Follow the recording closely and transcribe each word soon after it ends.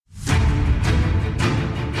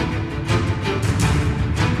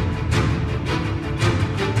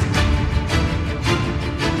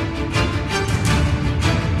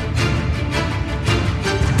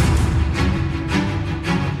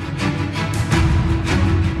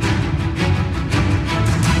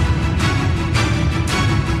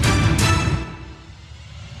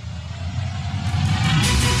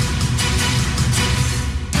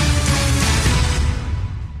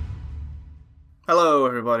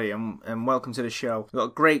everybody, and welcome to the show. We've got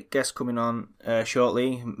a great guest coming on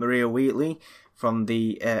shortly, Maria Wheatley from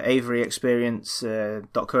the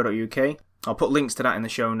averyexperience.co.uk. I'll put links to that in the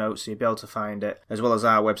show notes so you'll be able to find it, as well as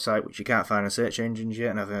our website, which you can't find on search engines yet,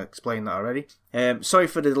 and I've explained that already. Sorry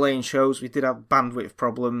for the delay in shows. We did have bandwidth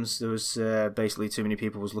problems. There was basically too many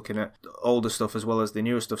people was looking at older stuff as well as the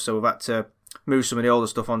newer stuff, so we've had to move some of the older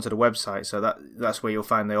stuff onto the website, so that's where you'll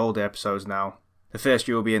find the older episodes now. The first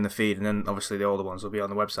few will be in the feed, and then obviously the older ones will be on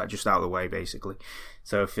the website, just out of the way, basically.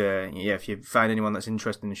 So if you find anyone that's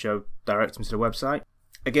interested in the show, direct them to the website.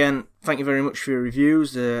 Again, thank you very much for your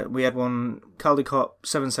reviews. We had one,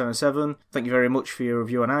 Caldecott777. Thank you very much for your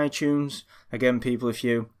review on iTunes. Again, people, if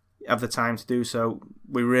you have the time to do so,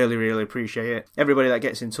 we really, really appreciate it. Everybody that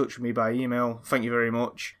gets in touch with me by email, thank you very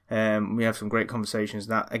much. We have some great conversations.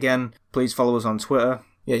 Again, please follow us on Twitter.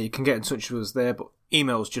 Yeah, you can get in touch with us there, but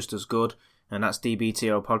email's just as good. And that's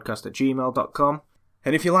dbtopodcast@gmail.com.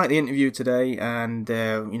 And if you like the interview today and,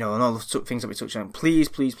 and all the things that we touched on, please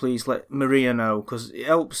let Maria know, because it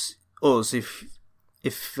helps us if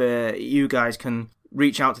you guys can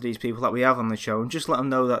reach out to these people that we have on the show and just let them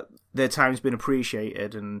know that their time's been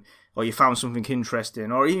appreciated, or you found something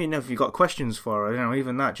interesting, or even if you've got questions for her,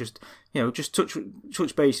 even that, just touch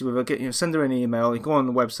base with her, send her an email. You go on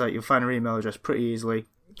the website, you'll find her email address pretty easily.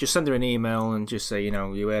 Just send her an email and just say, you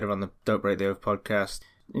heard her on the Don't Break the Earth podcast,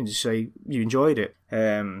 and just say you enjoyed it,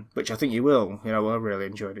 which I think you will. I really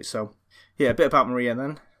enjoyed it. So, yeah, a bit about Maria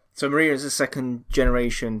then. So Maria is a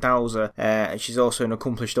second-generation dowser. She's also an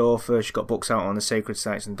accomplished author. She's got books out on the sacred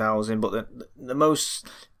sites and dowsing. But the most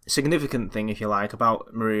significant thing, if you like,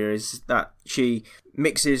 about Maria is that she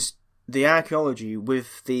mixes the archaeology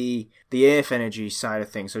with the earth energy side of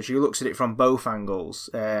things. So she looks at it from both angles,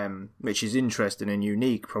 which is interesting and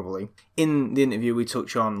unique, probably. In the interview, we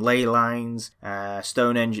touch on ley lines,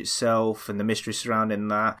 Stonehenge itself, and the mystery surrounding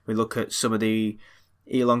that. We look at some of the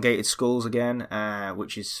elongated skulls again,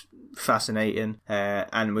 which is fascinating,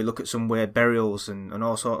 and we look at some weird burials and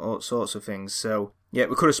all sorts of things. So yeah,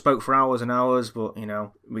 we could have spoke for hours and hours, but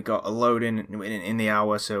we got a load in the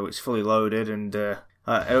hour, so it's fully loaded, and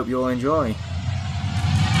I hope you all enjoy.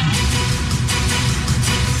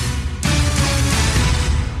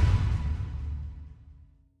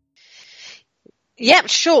 Yep,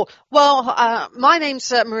 sure. Well, my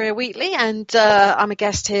name's Maria Wheatley, and I'm a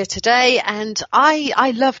guest here today. And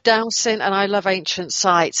I love dowsing and I love ancient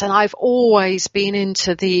sites. And I've always been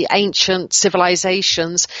into the ancient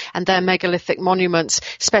civilizations and their megalithic monuments,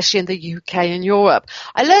 especially in the UK and Europe.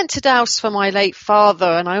 I learned to dowse from my late father,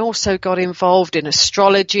 and I also got involved in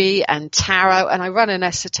astrology and tarot, and I run an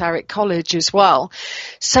esoteric college as well.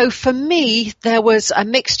 So for me, there was a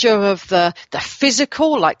mixture of the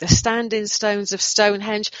physical, like the standing stones of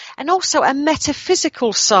Stonehenge, and also a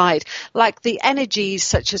metaphysical side, like the energies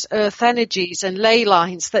such as earth energies and ley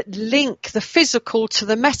lines that link the physical to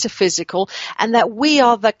the metaphysical, and that we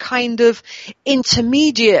are the kind of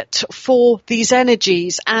intermediate for these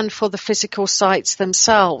energies and for the physical sites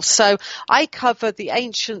themselves. So I cover the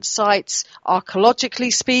ancient sites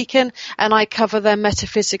archaeologically speaking, and I cover them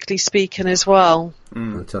metaphysically speaking as well.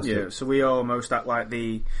 Fantastic. Yeah, so we almost act like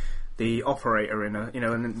the operator in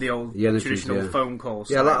in the old traditional phone calls.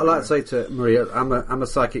 Yeah, I like to say to Maria, I'm a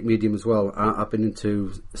psychic medium as well. I've been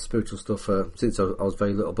into spiritual stuff since I was a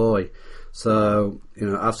very little boy. So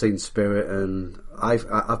I've seen spirit, and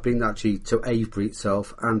I've been actually to Avebury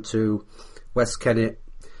itself and to West Kennet,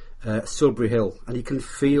 Silbury Hill, and you can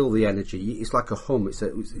feel the energy. It's like a hum. It's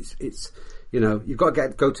you've got to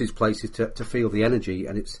go to these places to feel the energy,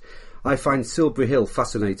 and I find Silbury Hill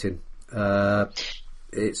fascinating.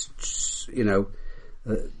 It's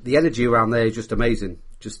the energy around there is just amazing.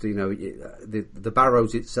 Just the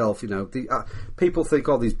barrows itself. People think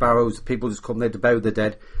these barrows, people just come there to bury the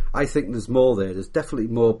dead. I think there's more there. There's definitely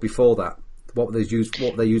more before that. What they're used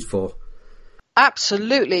for.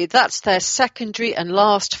 Absolutely. That's their secondary and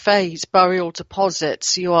last phase burial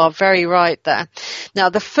deposits. You are very right there. Now,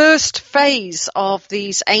 the first phase of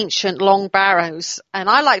these ancient long barrows, and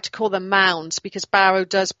I like to call them mounds because barrow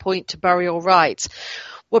does point to burial rites,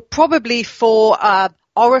 were probably for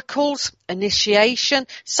oracles, initiation,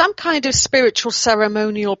 some kind of spiritual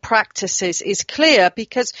ceremonial practices is clear,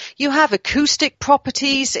 because you have acoustic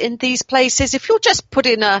properties in these places. If you're just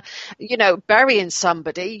putting burying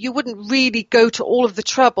somebody, you wouldn't really go to all of the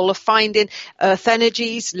trouble of finding earth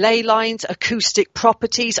energies, ley lines, acoustic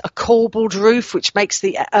properties, a corbelled roof, which makes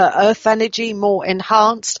the earth energy more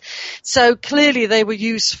enhanced. So clearly they were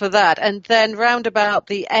used for that. And then round about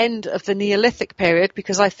the end of the Neolithic period,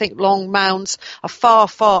 because I think long mounds are far,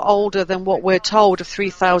 far older than than what we're told of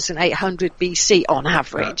 3,800 BC on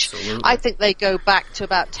average. Absolutely. I think they go back to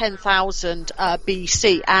about 10,000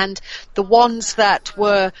 BC, and the ones that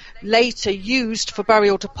were later used for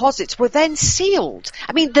burial deposits were then sealed.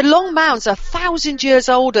 I mean, the long mounds are 1,000 years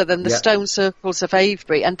older than the stone circles of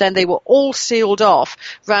Avebury, and then they were all sealed off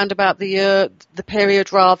round about the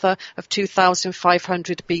period rather of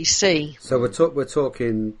 2,500 BC. So we're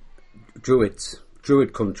talking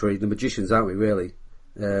Druid country, the magicians, aren't we? Really,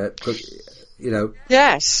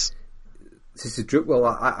 Yes. This is well,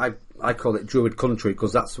 I call it Druid country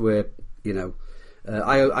because that's where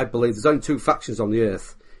I believe there's only two factions on the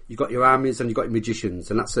earth. You've got your armies and you've got your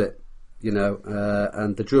magicians, and that's it.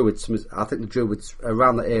 And the Druids, I think the Druids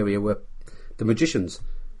around the area were the magicians.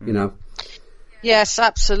 Yes,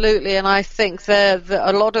 absolutely, and I think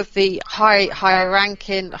a lot of the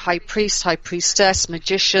high-ranking high priest, high priestess,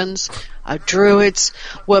 magicians, druids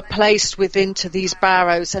were placed into these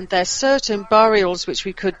barrows, and there's certain burials which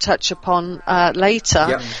we could touch upon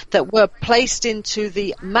later that were placed into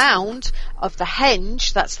the mound of the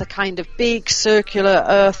henge. That's the kind of big circular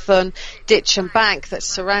earthen ditch and bank that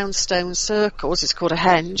surrounds stone circles. It's called a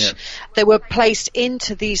henge. Yeah. They were placed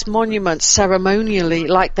into these monuments ceremonially,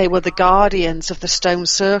 like they were the guardians of the stone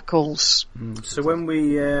circles. So when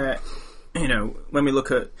we, when we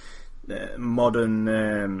look at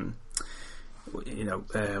modern,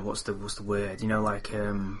 what's the word?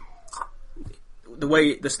 The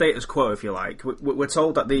way the status quo, if you like, we're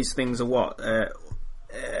told that these things are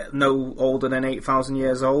no older than 8,000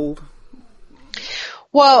 years old.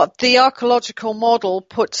 Well, the archaeological model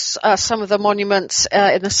puts some of the monuments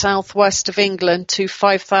in the southwest of England to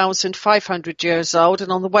 5,500 years old,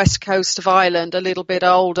 and on the west coast of Ireland a little bit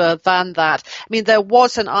older than that. I mean, there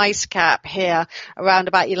was an ice cap here around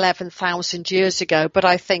about 11,000 years ago, but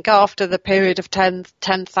I think after the period of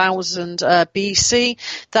 10,000 BC,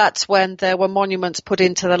 that's when there were monuments put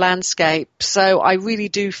into the landscape. So I really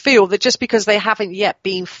do feel that just because they haven't yet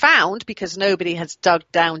been found, because nobody has dug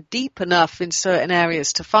down deep enough in certain areas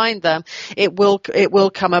to find them, it will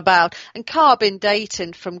come about. And carbon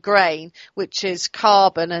dating from grain, which is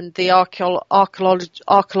carbon and the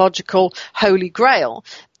archaeological Holy Grail,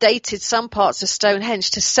 dated some parts of Stonehenge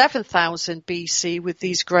to 7,000 BC with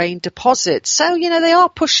these grain deposits. So, they are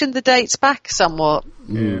pushing the dates back somewhat.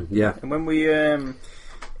 Yeah. And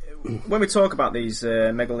when we talk about these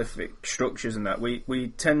megalithic structures and that,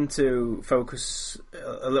 we tend to focus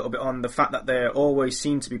a little bit on the fact that they always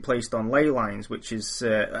seem to be placed on ley lines, which is,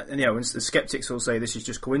 and the skeptics will say this is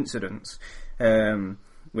just coincidence,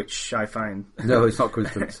 which I find... No, it's not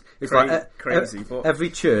coincidence. It's crazy. But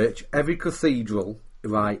every church, every cathedral,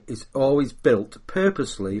 right, is always built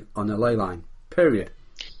purposely on a ley line, period.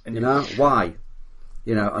 And why?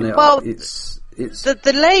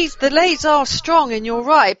 The lays are strong, and you're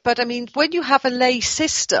right, but I mean, when you have a lay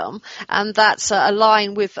system, and that's a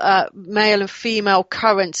line with male and female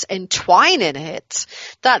currents entwining it,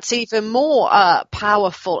 that's even more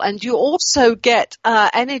powerful. And you also get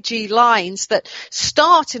energy lines that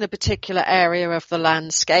start in a particular area of the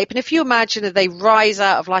landscape, and if you imagine that they rise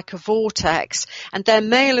out of like a vortex, and they're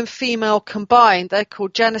male and female combined, they're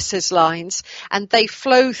called Genesis lines, and they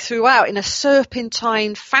flow throughout in a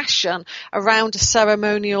serpentine fashion around a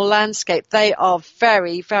ceremonial landscape. They are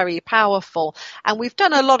very, very powerful. And we've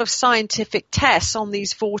done a lot of scientific tests on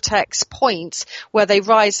these vortex points where they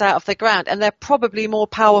rise out of the ground, and they're probably more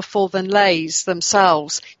powerful than lays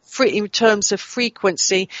themselves in terms of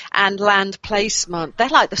frequency and land placement. They're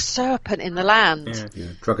like the serpent in the land. Yeah,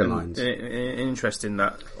 dragon lines. Interesting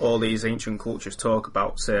that all these ancient cultures talk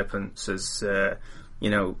about serpents as,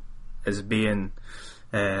 as being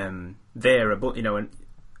there, but,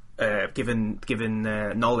 and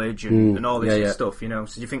given knowledge and all this stuff, So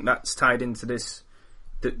do you think that's tied into this,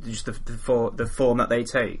 just the form that they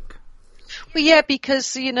take? Well, yeah,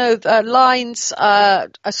 because, lines, a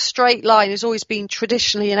straight line has always been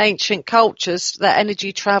traditionally in ancient cultures that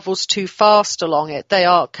energy travels too fast along it. They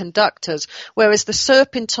are conductors. Whereas the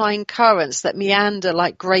serpentine currents that meander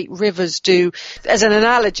like great rivers do, as an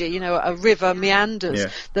analogy, a river meanders. Yeah.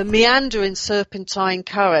 The meandering serpentine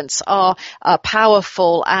currents are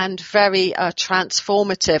powerful and very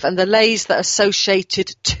transformative. And the lays that are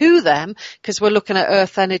associated to them, because we're looking at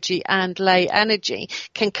earth energy and ley energy,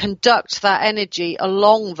 can conduct that energy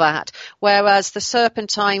along that, whereas the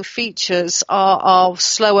serpentine features are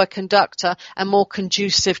slower conductor and more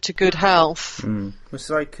conducive to good health.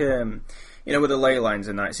 It's like with the ley lines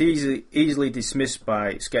and that, it's easily dismissed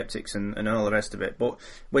by skeptics and all the rest of it, but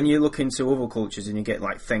when you look into other cultures and you get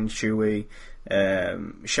like feng shui,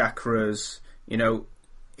 chakras,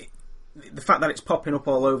 the fact that it's popping up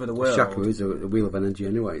all over the world. Chakra is a wheel of energy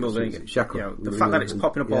anyway. Well, chakra. The fact that it's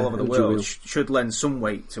popping up all over the world should lend some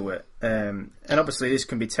weight to it. And obviously this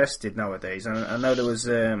can be tested nowadays. I know there was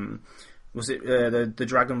the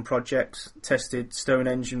Dragon Project tested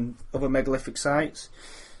Stonehenge and other megalithic sites?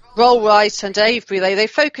 Rollright and Avebury, they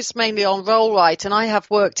focus mainly on Rollright, and I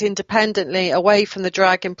have worked independently away from the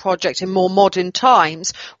Dragon Project in more modern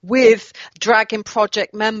times with Dragon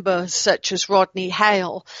Project members such as Rodney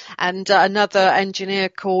Hale and another engineer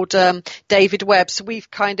called David Webb. So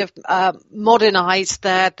we've kind of modernised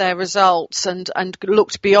their results and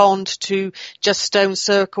looked beyond to just stone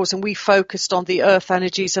circles, and we focused on the earth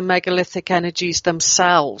energies and megalithic energies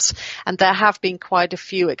themselves. And there have been quite a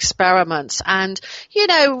few experiments. And,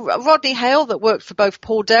 Rodney Hale, that worked for both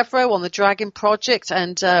Paul Devereux on the Dragon Project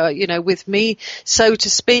and, with me, so to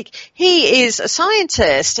speak, he is a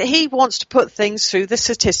scientist. He wants to put things through the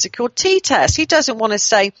statistical t-test. He doesn't want to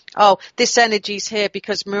say, oh, this energy's here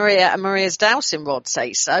because Maria and Maria's dowsing rod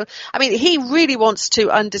say so. I mean, he really wants to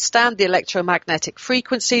understand the electromagnetic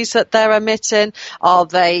frequencies that they're emitting. Are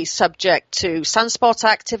they subject to sunspot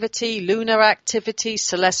activity, lunar activity,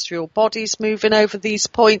 celestial bodies moving over these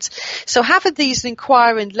points? So having these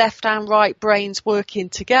inquiring left and right brains working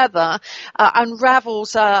together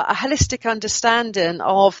unravels a holistic understanding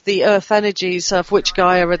of the earth energies of which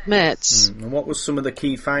Gaia admits. And what was some of the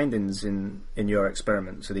key findings in your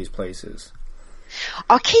experiments of these places?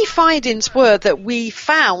 Our key findings were that we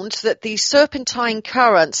found that the serpentine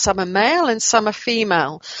currents, some are male and some are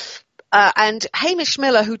female. And Hamish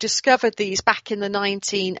Miller, who discovered these back in the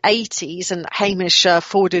 1980s, and Hamish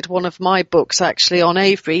forwarded one of my books actually on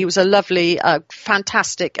Avebury. He was a lovely,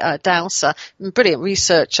 fantastic dowser, brilliant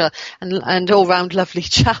researcher, and all-round lovely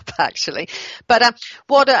chap actually. But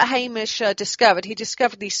what Hamish discovered, he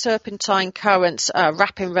discovered these serpentine currents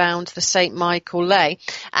wrapping round the St. Michael Lay.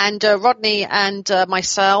 And Rodney and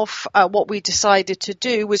myself, what we decided to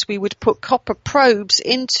do was we would put copper probes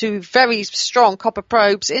very strong copper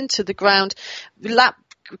probes into the ground,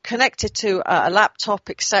 connected to a laptop,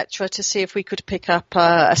 etc., to see if we could pick up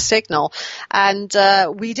a signal. And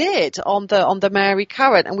we did on the Mary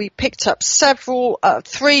current, and we picked up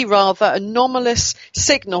three rather anomalous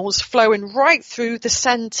signals flowing right through the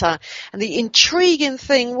centre. And the intriguing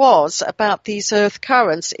thing was about these earth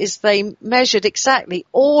currents is they measured exactly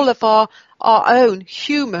all of our own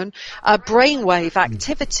human brainwave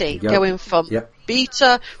activity, going from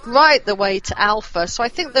beta right the way to alpha. So I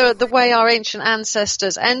think the way our ancient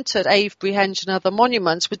ancestors entered Avebury, Henge and other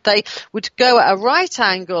monuments, they would go at a right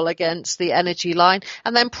angle against the energy line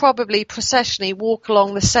and then probably processionally walk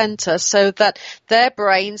along the centre so that their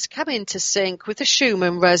brains come into sync with the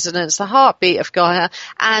Schumann resonance, the heartbeat of Gaia,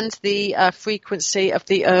 and the frequency of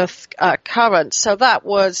the earth current. So that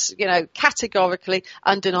was, categorically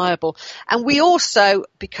undeniable. And we also,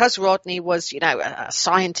 because Rodney was, a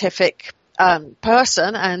scientific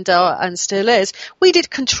person and still is, we did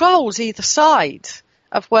controls either side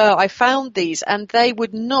of where I found these, and they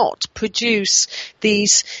would not produce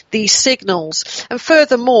these signals. And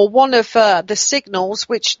furthermore, one of the signals,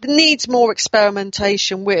 which needs more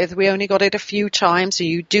experimentation with, we only got it a few times, so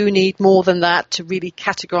you do need more than that to really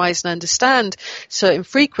categorize and understand certain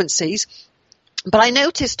frequencies. But I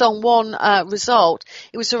noticed on one result,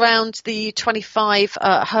 it was around the 25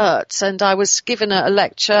 hertz, and I was given a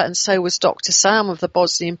lecture, and so was Dr. Sam of the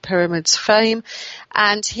Bosnian Pyramids fame,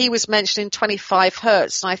 and he was mentioning 25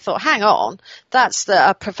 hertz, and I thought, hang on, that's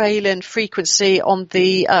the prevailing frequency on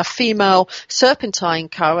the female serpentine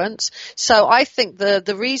currents. So I think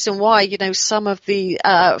the reason why, some of the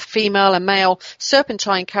female and male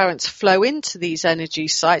serpentine currents flow into these energy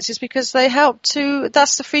sites is because they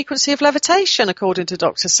that's the frequency of levitation, according to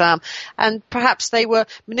Dr. Sam, and perhaps they were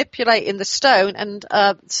manipulating the stone, and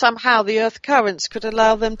somehow the earth currents could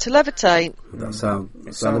allow them to levitate. That's how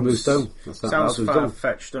they move stone. Sounds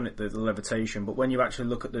far-fetched, doesn't it, the levitation? But when you actually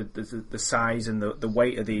look at the size and the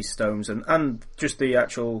weight of these stones, and just the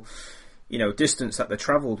actual, distance that they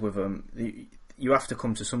travelled with them, you have to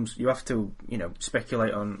come to you have to,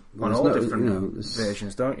 speculate on all different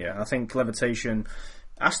versions, don't you? I think levitation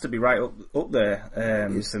has to be right up there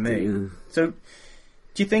for me. Yeah. So,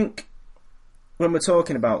 do you think when we're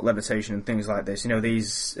talking about levitation and things like this,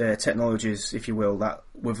 these technologies, if you will, that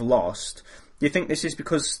we've lost, do you think this is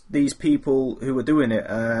because these people who are doing it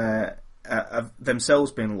have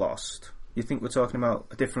themselves been lost? Do you think we're talking about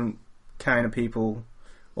a different kind of people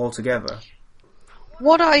altogether?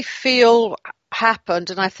 What I feel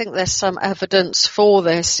happened, and I think there's some evidence for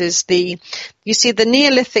this, is the You see, the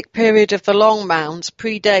Neolithic period of the Long Mounds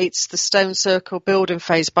predates the stone circle building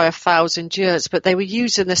phase by 1,000 years, but they were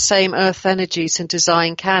using the same earth energies and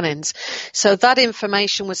design canons. So that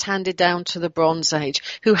information was handed down to the Bronze Age,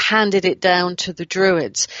 who handed it down to the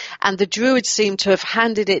Druids. And the Druids seem to have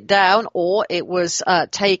handed it down, or it was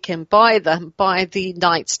taken by them, by the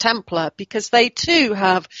Knights Templar, because they too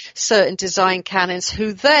have certain design canons,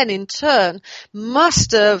 who then in turn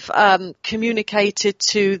must have communicated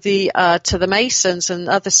to the Masons and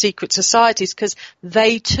other secret societies, because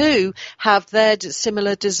they too have their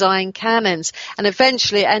similar design canons, and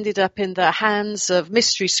eventually ended up in the hands of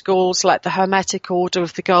mystery schools like the Hermetic Order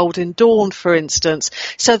of the Golden Dawn, for instance.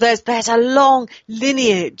 So there's a long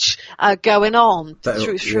lineage going on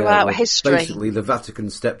throughout history. Basically, the Vatican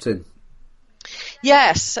stepped in.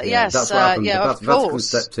 Yes, That's what happened. of the Vatican course.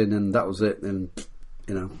 stepped in, and that was it. And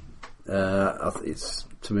it's,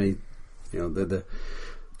 to me,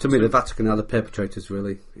 the Vatican are the perpetrators,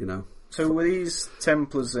 really. So were these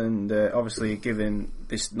Templars, and obviously given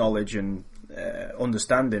this knowledge and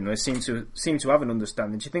understanding, they seem to have an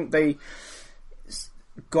understanding. Do you think they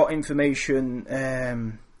got information?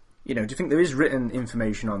 Do you think there is written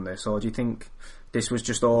information on this, or do you think this was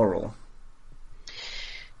just oral?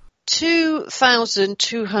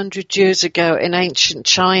 2,200 years ago in ancient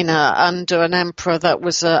China, under an emperor that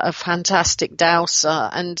was a fantastic dowser,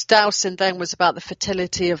 and dowsing then was about the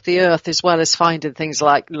fertility of the earth as well as finding things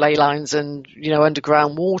like ley lines and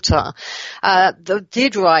underground water. They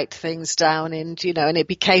did write things down, and it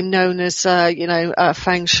became known as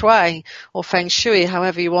feng shui or feng shui,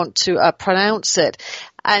 however you want to pronounce it.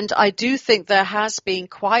 And I do think there has been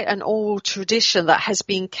quite an oral tradition that has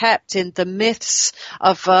been kept in the myths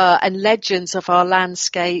of and legends of our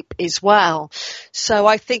landscape as well. So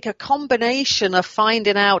I think a combination of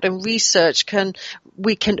finding out and research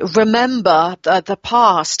we can remember the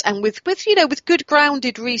past, and with good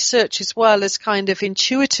grounded research as well as kind of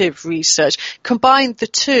intuitive research, combine the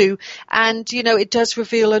two, and it does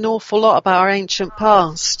reveal an awful lot about our ancient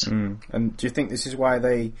past. And do you think this is why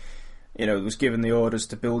they was given the orders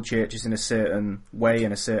to build churches in a certain way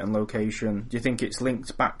in a certain location? Do you think it's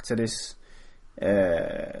linked back to this,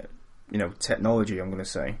 technology, I'm going to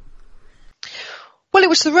say? Well, it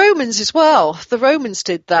was the Romans as well. The Romans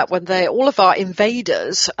did that when all of our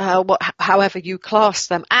invaders, however you class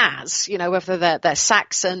them as, whether they're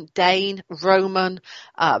Saxon, Dane, Roman,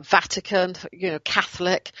 Vatican,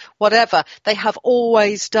 Catholic, whatever, they have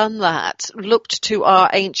always done that, looked to our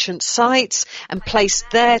ancient sites and placed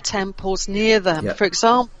their temples near them. Yep. For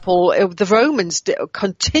example, the Romans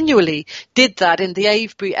continually did that in the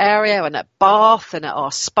Avebury area and at Bath and at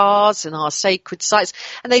our spas and our sacred sites,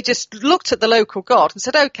 and they just looked at the local god and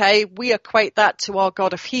said, okay, we equate that to our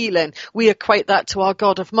god of healing, we equate that to our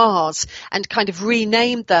god of Mars, and kind of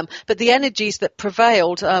renamed them. But the energies that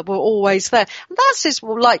prevailed were always there. And that's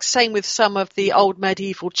like same with some of the old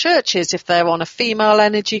medieval churches, if they're on a female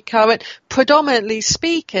energy current, predominantly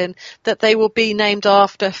speaking, that they will be named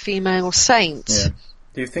after female saints. Yeah.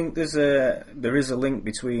 Do you think there is a link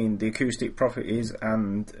between the acoustic properties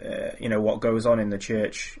and what goes on in the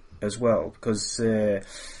church as well? Because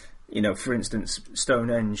for instance,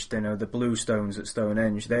 Stonehenge, the blue stones at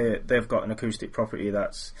Stonehenge, they've got an acoustic property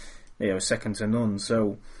that's second to none.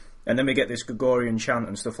 So, and then we get this Gregorian chant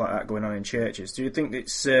and stuff like that going on in churches. Do you think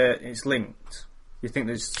it's linked? Do you think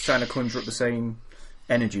it's trying to conjure up the same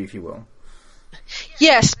energy, if you will?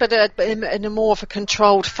 Yes, but in a more of a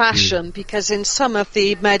controlled fashion, because in some of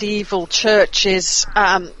the medieval churches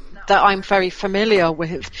that I'm very familiar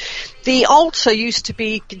with, the altar used to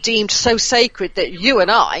be deemed so sacred that you and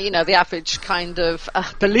I, the average kind of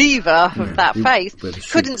believer of that faith,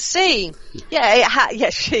 couldn't see. Yeah, it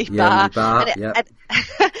had Sheba, and it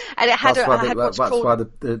had that's why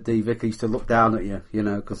the vicar used to look down at you,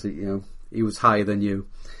 because he was higher than you.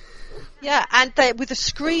 Yeah, and with a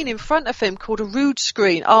screen in front of him called a rood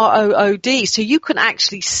screen, ROOD, so you can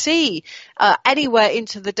actually see anywhere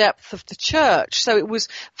into the depth of the church. So it was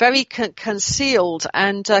very concealed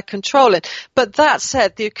and controlling. But that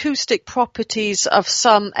said, the acoustic properties of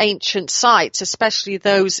some ancient sites, especially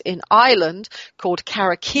those in Ireland called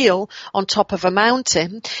Carrickeel, on top of a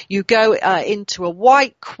mountain, you go into a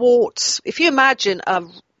white quartz. If you imagine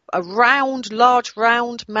a large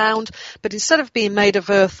round mound, but instead of being made of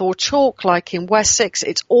earth or chalk like in Wessex,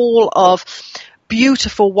 it's all of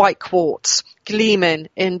beautiful white quartz gleaming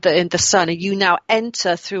in the sun. And you now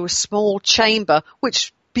enter through a small chamber,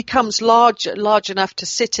 which becomes large enough to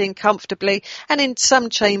sit in comfortably, and in some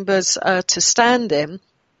chambers to stand in.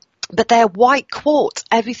 But they're white quartz.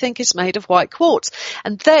 Everything is made of white quartz.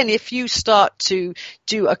 And then if you start to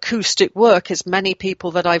do acoustic work, as many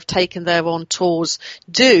people that I've taken there on tours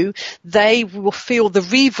do, they will feel the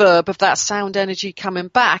reverb of that sound energy coming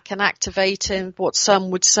back and activating what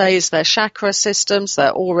some would say is their chakra systems,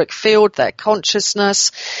 their auric field, their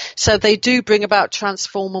consciousness. So they do bring about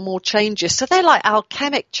transformable changes. So they're like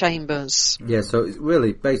alchemic chambers. Yeah, so it's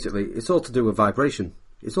really, basically, it's all to do with vibration.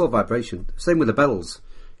 It's all vibration. Same with the bells.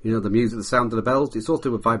 You know, the music, the sound of the bells, it's all to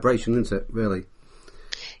do with vibration, isn't it, really?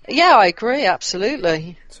 Yeah, I agree,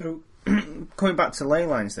 absolutely. So, coming back to ley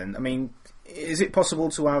lines then, I mean, is it possible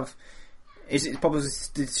to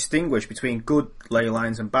distinguish between good ley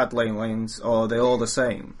lines and bad ley lines, or are they all the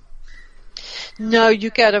same? No, you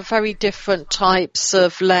get a very different types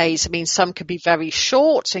of leys. I mean, some can be very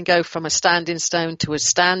short and go from a standing stone to a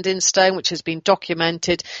standing stone, which has been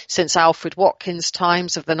documented since Alfred Watkins'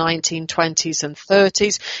 times of the 1920s and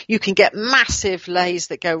 30s. You can get massive leys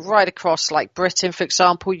that go right across, like Britain, for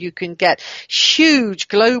example. You can get huge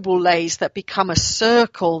global leys that become a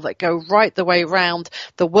circle that go right the way around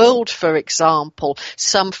the world, for example.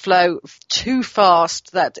 Some flow too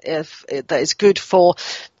fast that is good for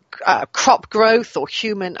crop growth or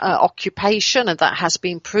human occupation, and that has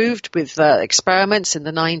been proved with experiments in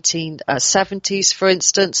the 1970s, for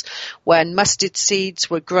instance, when mustard seeds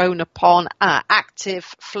were grown upon active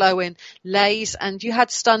flowing leys and you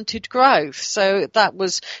had stunted growth. So that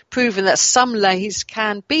was proven that some leys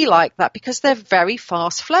can be like that because they're very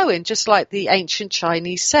fast flowing, just like the ancient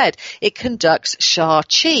Chinese said. It conducts Sha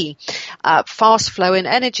Qi, fast flowing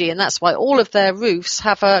energy, and that's why all of their roofs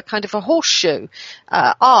have a kind of a horseshoe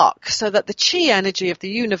arc, so that the chi energy of the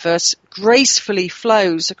universe gracefully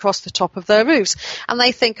flows across the top of their roofs. And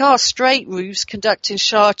they think, straight roofs conducting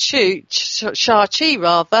Sha Qi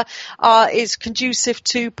rather, is conducive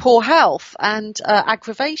to poor health and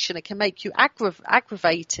aggravation. It can make you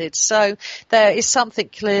aggravated. So there is something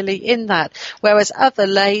clearly in that. Whereas other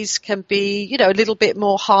leys can be, a little bit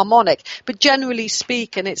more harmonic. But generally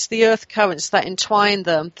speaking, it's the earth currents that entwine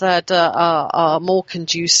them that are more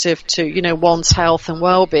conducive to, one's health and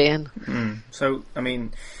well-being. So, I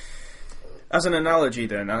mean, as an analogy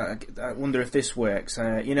then, I wonder if this works.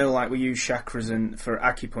 Like we use chakras for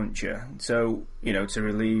acupuncture, so, to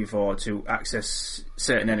relieve or to access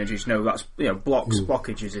certain energies. No, that's,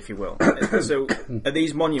 blockages, if you will. So are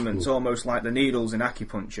these monuments almost like the needles in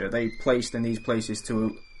acupuncture? Are they placed in these places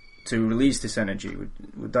to release this energy?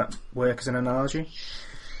 Would that work as an analogy?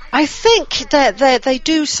 I think that they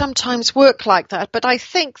do sometimes work like that, but I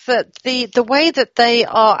think that the way that they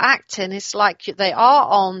are acting is like they are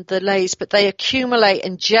on the leys, but they accumulate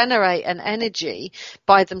and generate an energy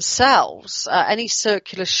by themselves. Any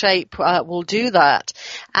circular shape will do that.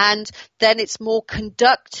 And then it's more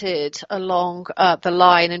conducted along the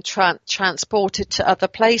line and transported to other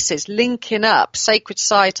places, linking up sacred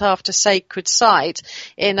site after sacred site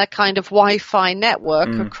in a kind of Wi-Fi network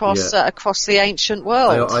across the ancient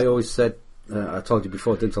world. I always said, I told you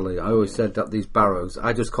before, didn't I? I always said that these barrows,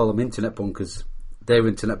 I just call them internet bunkers. They're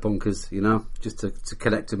internet bunkers, just to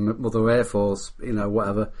connect to Mother Air Force,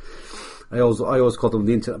 whatever. I always call them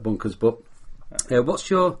the internet bunkers. But what's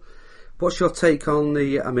your take on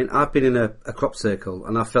the? I mean, I've been in a crop circle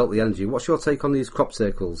and I felt the energy. What's your take on these crop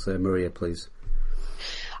circles, Maria, please?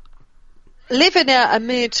 Living in a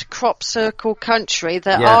mid-crop circle country,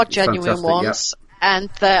 there are genuine ones, and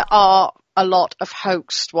there are a lot of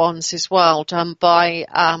hoaxed ones as well, done by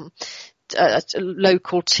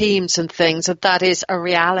local teams and things, and that is a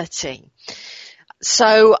reality.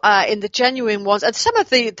 So in the genuine ones, and some of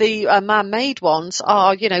the man-made ones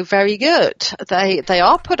are, very good. They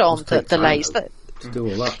are put on the leys. To do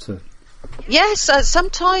all that too. Yes,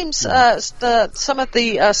 sometimes some of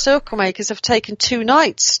the circle makers have taken 2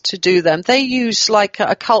 nights to do them. They use like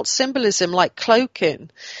occult symbolism, like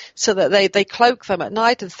cloaking, so that they cloak them at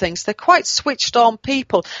night and things. They're quite switched on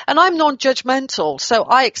people, and I'm non-judgmental, so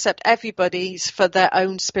I accept everybody's for their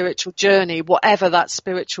own spiritual journey, whatever that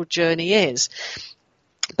spiritual journey is.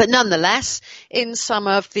 But nonetheless, in some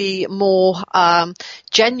of the more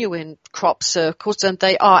genuine crop circles, and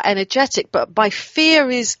they are energetic, but my fear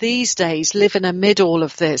is these days, living amid all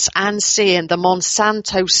of this and seeing the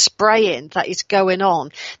Monsanto spraying that is going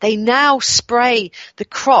on, they now spray the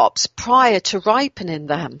crops prior to ripening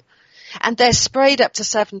them. And they're sprayed up to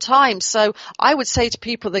 7 times. So I would say to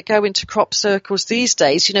people that go into crop circles these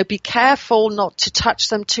days, be careful not to touch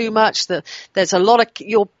them too much. There's a lot of,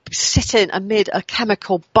 you're sitting amid a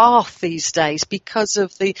chemical bath these days because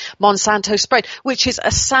of the Monsanto spray, which is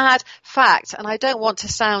a sad fact. And I don't want to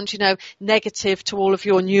sound, negative to all of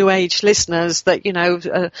your new age listeners that,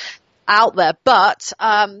 out there, but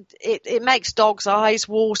it makes dogs' eyes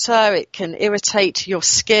water. It can irritate your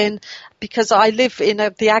skin, because I live in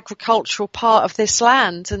the agricultural part of this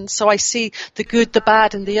land, and so I see the good, the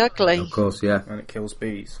bad, and the ugly. Of course, yeah. And it kills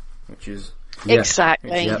bees, which is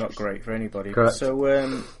exactly not great for anybody. Correct.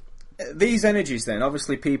 So these energies, then,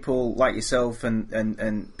 obviously, people like yourself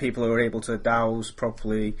and people who are able to dowse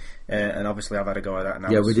properly, and obviously I've had a go at that.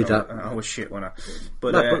 And we did that. I was shit when I.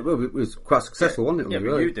 But it was quite successful, wasn't it? Yeah,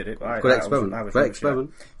 really? But you did it. Great experiment. I was Great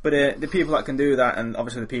experiment. But the people that can do that, and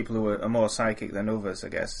obviously the people who are more psychic than others, I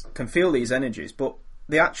guess, can feel these energies. But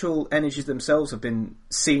the actual energies themselves have been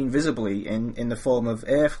seen visibly in the form of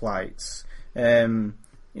air flights.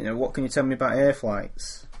 What can you tell me about air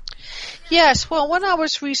flights? Yes, well, when I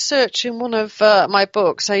was researching one of my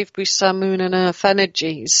books, Avebury Sun, Moon and Earth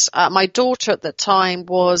Energies, my daughter at the time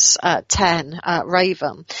was 10,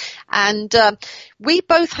 Raven, and we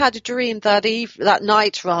both had a dream that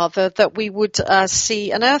night that we would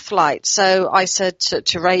see an earth light. So I said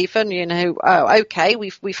to Raven, okay,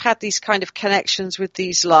 we've had these kind of connections with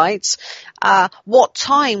these lights. What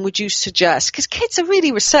time would you suggest? Because kids are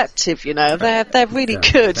really receptive, they're really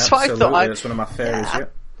good. Absolutely. So I thought that's one of my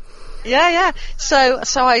favourites. Yeah. So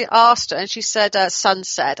I asked her, and she said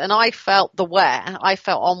sunset, and I felt I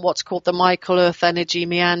felt on what's called the Michael Earth Energy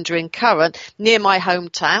meandering current near my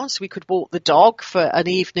hometown, so we could walk the dog for an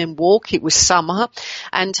evening walk. It was summer,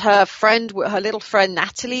 and her little friend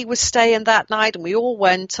Natalie was staying that night, and we all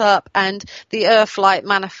went up, and the earth light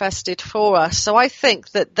manifested for us. So I think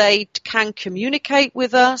that they can communicate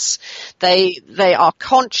with us. They are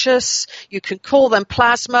conscious. You can call them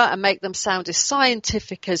plasma and make them sound as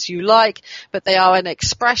scientific as you like, but they are an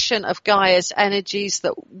expression of Gaia's energies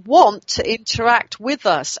that want to interact with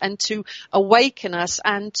us and to awaken us,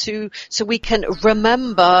 and so we can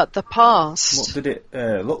remember the past. What did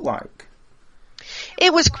it look like?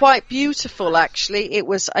 It was quite beautiful, actually. It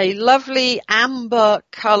was a lovely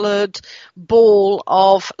amber-coloured ball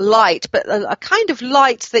of light, but a kind of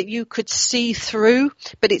light that you could see through,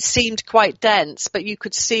 but it seemed quite dense, but you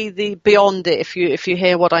could see beyond it, if you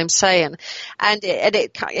hear what I'm saying. And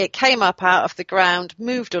it came up out of the ground,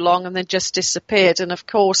 moved along, and then just disappeared. And of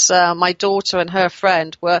course, my daughter and her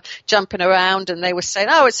friend were jumping around, and they were saying,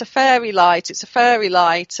 "Oh, it's a fairy light! It's a fairy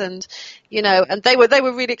light!" And and they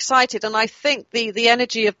were really excited. And I think the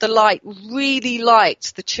energy of the light really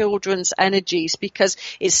liked the children's energies, because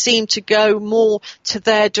it seemed to go more to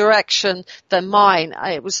their direction than mine.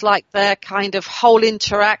 It was like their kind of whole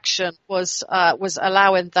interaction was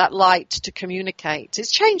allowing that light to communicate.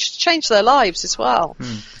 It's changed their lives as well.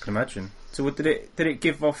 I can imagine. So did it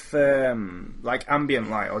give off like ambient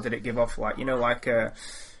light, or did it give off like like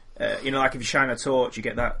if you shine a torch you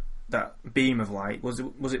get that beam of light? Was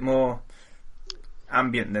it more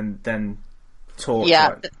ambient than torch?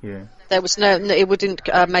 Yeah. Yeah. There was it wouldn't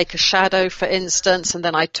make a shadow, for instance. And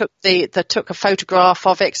then I took took a photograph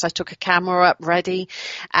of it, because I took a camera up ready,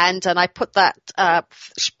 and I put that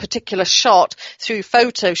particular shot through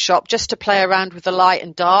Photoshop just to play around with the light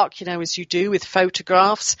and dark, as you do with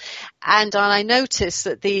photographs. And I noticed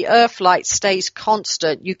that the earth light stays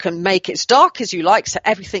constant. You can make it as dark as you like, so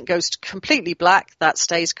everything goes completely black. That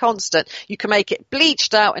stays constant. You can make it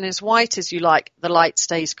bleached out and as white as you like. The light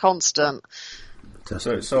stays constant.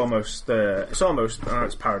 So it's almost I know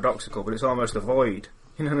it's paradoxical, but it's almost a void.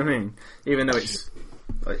 You know what I mean? Even though it's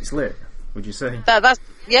lit, would you say? That's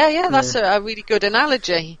a really good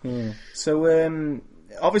analogy. Yeah. So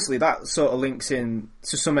obviously that sort of links in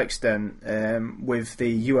to some extent with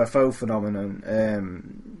the UFO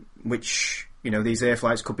phenomenon, which these air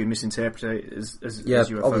flights could be misinterpreted as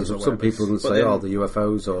UFOs. Obviously, some people will say, the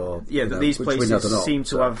UFOs, or these places seem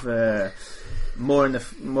to have more in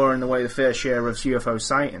the way the fair share of UFO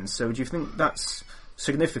sightings. So do you think that's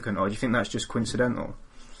significant, or do you think that's just coincidental?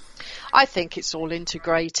 I think it's all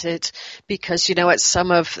integrated, because, at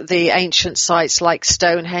some of the ancient sites like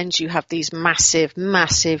Stonehenge, you have these massive,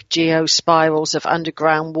 massive geospirals of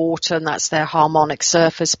underground water, and that's their harmonic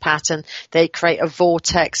surface pattern. They create a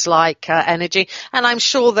vortex-like energy, and I'm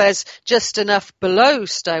sure there's just enough below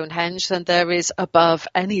Stonehenge than there is above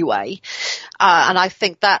anyway. And I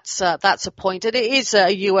think that's a point. And it is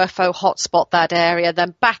a UFO hotspot, that area.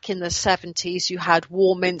 Then back in the 70s, you had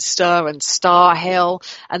Warminster and Star Hill,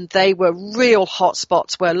 and they were real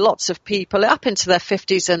hotspots where lots of people up into their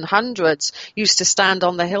 50s and 100s used to stand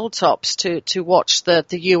on the hilltops to watch the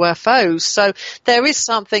UFOs. So there is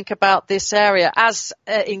something about this area, as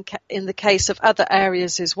in the case of other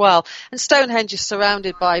areas as well. And Stonehenge is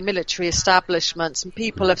surrounded by military establishments, and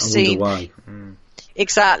people have seen. Why.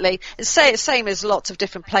 Exactly. Same as lots of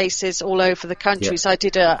different places all over the country. So I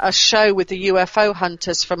did a show with the UFO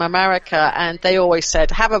hunters from America, and they always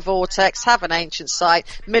said, have a vortex, have an ancient site,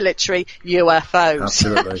 military, UFOs.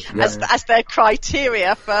 Absolutely. as their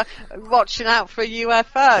criteria for watching out for a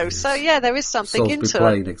UFO. So, there is something Salisbury into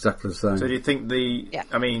Plain, it. exactly the same. So do you think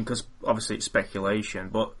I mean, because obviously it's speculation,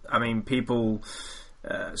 but I mean,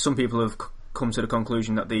 some people have come to the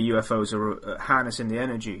conclusion that the UFOs are harnessing the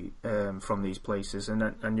energy from these places,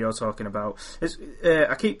 and you're talking about.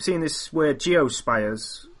 I keep seeing this word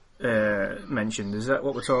geospires mentioned. Is that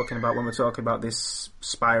what we're talking about when we're talking about this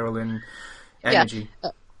spiraling energy?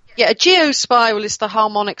 A geospiral is the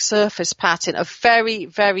harmonic surface pattern of very,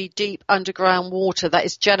 very deep underground water that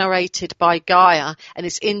is generated by Gaia and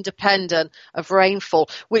is independent of rainfall,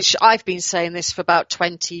 which I've been saying this for about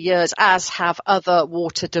 20 years, as have other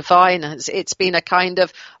water diviners. It's been a kind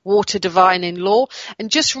of water divining law.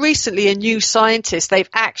 And just recently, a new scientist, they've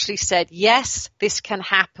actually said, yes, this can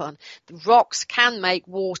happen. The rocks can make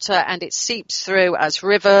water, and it seeps through as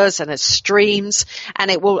rivers and as streams,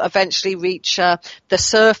 and it will eventually reach the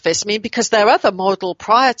surface. I mean, because their other model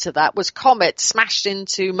prior to that was comets smashed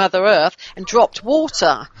into Mother Earth and dropped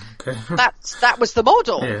water. Okay. That was the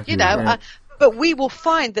model, but we will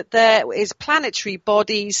find that there is planetary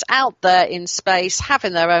bodies out there in space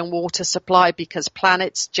having their own water supply, because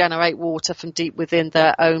planets generate water from deep within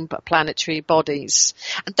their own planetary bodies.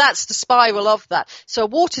 And that's the spiral of that. So a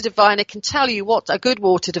water diviner can tell you a good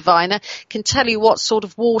water diviner can tell you what sort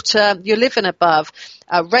of water you're living above.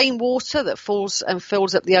 Rainwater that falls and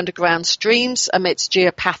fills up the underground streams emits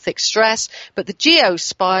geopathic stress, but the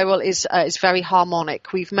geospiral is very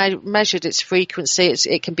harmonic. We've measured its frequency.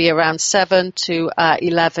 It can be around 7 to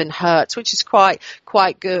 11 hertz, which is quite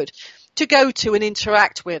good to go to and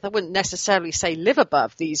interact with. I wouldn't necessarily say live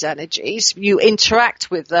above these energies. You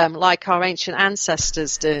interact with them like our ancient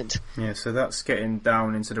ancestors did. Yeah, so that's getting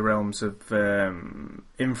down into the realms of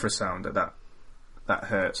infrasound at that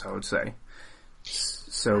hertz, I would say.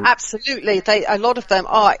 So absolutely, a lot of them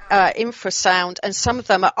are infrasound, and some of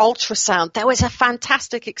them are ultrasound. There was a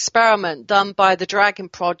fantastic experiment done by the Dragon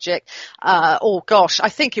Project. I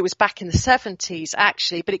think it was back in the 70s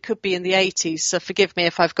actually, but it could be in the 80s. So forgive me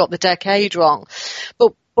if I've got the decade wrong.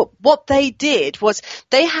 But what they did was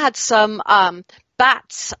they had some BAT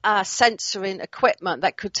sensoring equipment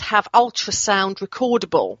that could have ultrasound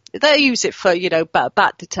recordable. They use it for,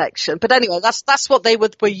 bat detection. But anyway, that's what they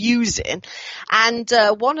were using. And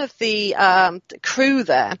one of the crew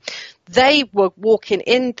there, they were walking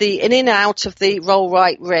in and out of the roll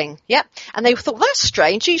right ring. Yep. And they thought, that's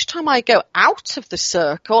strange. Each time I go out of the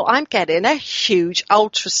circle, I'm getting a huge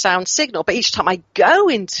ultrasound signal. But each time I go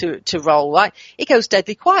into roll right, it goes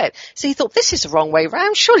deadly quiet. So he thought, this is the wrong way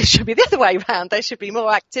round. Surely it should be the other way round. There should be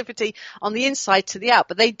more activity on the inside to the out.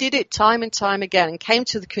 But they did it time and time again and came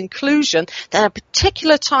to the conclusion that at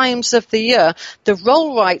particular times of the year, the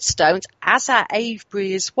roll right stones, as at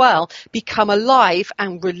Avebury as well, become alive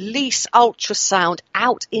and release ultrasound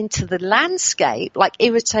out into the landscape, like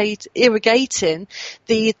irrigating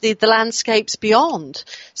the landscapes beyond.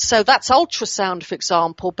 So that's ultrasound, for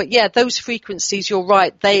example. But yeah, those frequencies, you're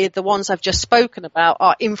right, the ones I've just spoken about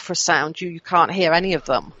are infrasound. You can't hear any of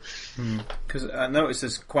them. Because I noticed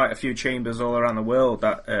there's quite a few chambers all around the world,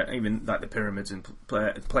 that even like the pyramids and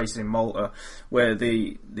places in Malta, where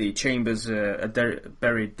the chambers are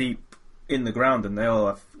buried deep in the ground, and they all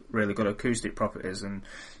have really good acoustic properties, and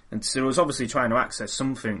so it was obviously trying to access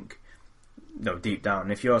something, deep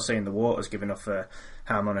down. If you're saying the water's giving off a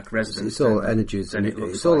harmonic resonance, it's all energies, and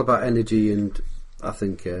it's all about energy, and I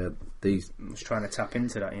think these. It's trying to tap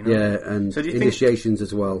into that, Yeah, and so initiations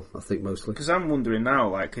as well. I think mostly. Because I'm wondering now,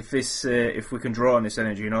 like if we can draw on this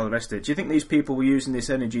energy and all the rest of it, do you think these people were using this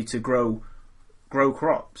energy to grow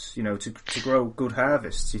crops? To grow good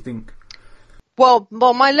harvests? Do you think? Well,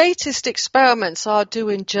 my latest experiments are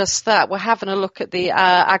doing just that. We're having a look at the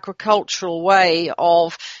agricultural way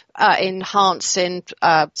of enhancing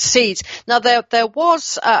seeds. Now, there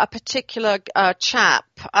was a particular chap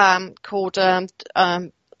called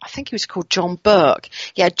I think he was called John Burke.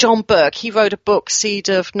 Yeah, John Burke. He wrote a book, Seed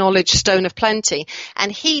of Knowledge, Stone of Plenty,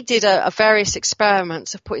 and he did a various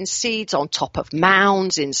experiments of putting seeds on top of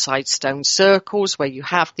mounds, inside stone circles where you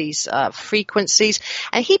have these frequencies,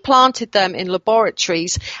 and he planted them in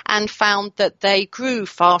laboratories and found that they grew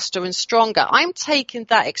faster and stronger. I'm taking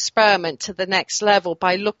that experiment to the next level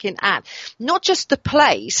by looking at not just the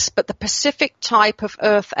place, but the specific type of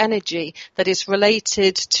earth energy that is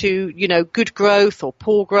related to, good growth or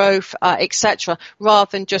poor growth, etc.,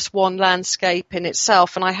 rather than just one landscape in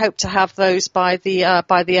itself. And I hope to have those by the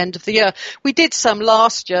end of the year. We did some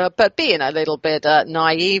last year, but being a little bit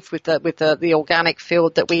naive with the organic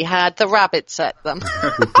field that we had, the rabbits ate them.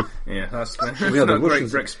 Yeah, that's not great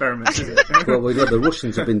for experiments, is it? Well, we know the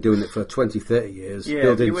Russians have been doing it for 20, 30 years, Yeah,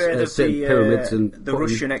 building the pyramids and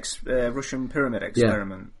the Russian pyramid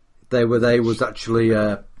experiment. They was actually.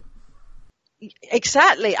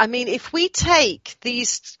 Exactly. I mean, if we take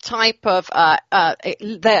these type of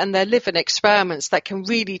they're living experiments that can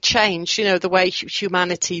really change, the way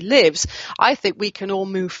humanity lives, I think we can all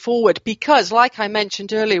move forward because, like I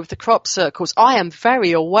mentioned earlier with the crop circles, I am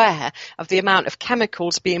very aware of the amount of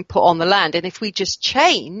chemicals being put on the land. And if we just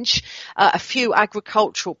change a few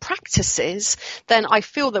agricultural practices, then I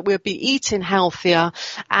feel that we'll be eating healthier.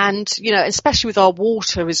 And, especially with our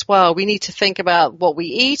water as well, we need to think about what we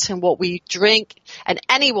eat and what we drink. And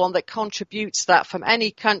anyone that contributes that from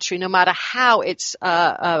any country, no matter how it's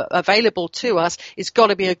available to us, it's got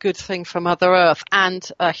to be a good thing for Mother Earth and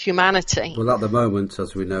humanity. Well, at the moment,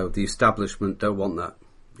 as we know, the establishment don't want that.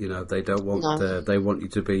 They don't want. No. They want you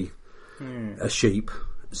to be a sheep,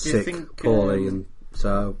 sick, poorly, and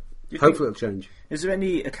so hopefully it'll change. Is there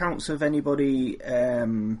any accounts of anybody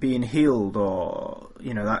being healed or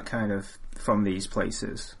that kind of from these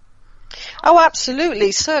places? Oh,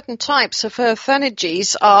 absolutely. Certain types of earth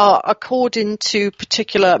energies are, according to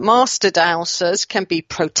particular master dowsers, can be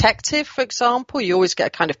protective, for example. You always get a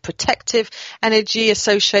kind of protective energy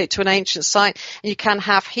associated to an ancient site, and you can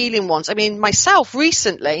have healing ones. I mean, myself,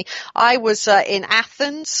 recently, I was in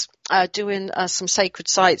Athens, doing some sacred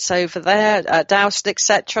sites over there, Dowsed,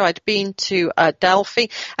 etc. I'd been to Delphi,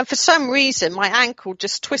 and for some reason my ankle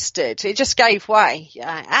just twisted. It just gave way,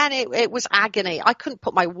 and it was agony. I couldn't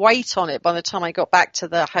put my weight on it by the time I got back to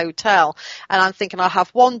the hotel, and I'm thinking I'll have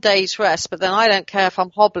one day's rest, but then I don't care if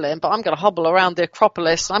I'm hobbling, but I'm going to hobble around the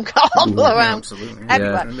Acropolis, I'm going to hobble around everywhere.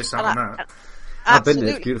 Yeah. Miss out on that. I've been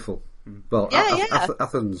there, it's beautiful. Well,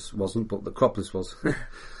 Athens wasn't, but the Acropolis was.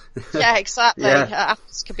 Yeah, exactly. Yeah.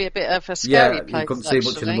 Athens could be a bit of a scary place. You couldn't see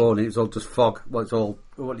much in the morning. It was all just fog. Well, it's all,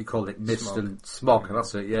 what do you call it? Mist and smog.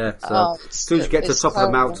 That's it, yeah. So as soon as you get to the top of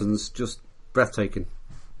the mountains, just breathtaking.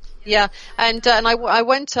 Yeah, and I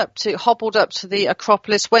hobbled up to the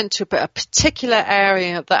Acropolis, went to a particular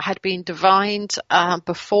area that had been divined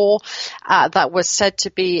before, that was said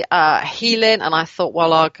to be healing, and I thought,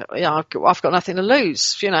 well, I've got nothing to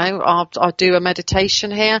lose, I'll do a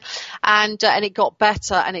meditation here, and it got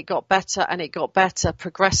better, and it got better, and it got better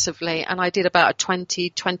progressively, and I did about a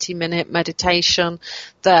 20 minute meditation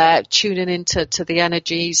there, tuning into the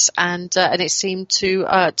energies, and it seemed to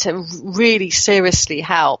really seriously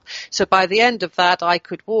help. So by the end of that, I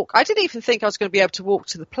could walk. I didn't even think I was going to be able to walk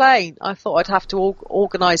to the plane. I thought I'd have to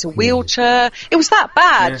organise a wheelchair. It was that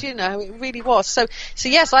bad, it really was. So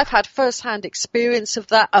yes, I've had first-hand experience of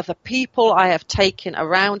that. Other people I have taken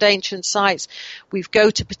around ancient sites. We go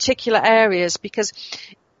to particular areas because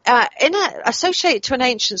associated to an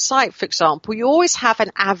ancient site, for example, you always have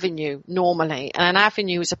an avenue normally, and an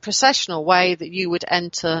avenue is a processional way that you would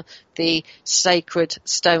enter the sacred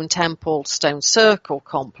stone temple, stone circle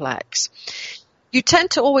complex. You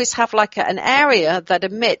tend to always have like an area that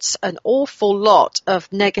emits an awful lot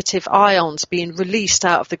of negative ions being released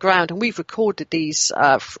out of the ground, and we've recorded these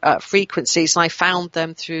frequencies, and I found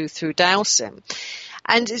them through dowsing.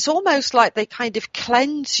 And it's almost like they kind of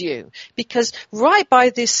cleanse you, because right by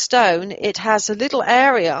this stone, it has a little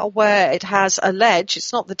area where it has a ledge.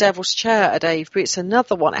 It's not the Devil's Chair at Avebury, it's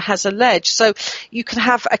another one. It has a ledge. So you can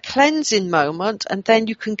have a cleansing moment, and then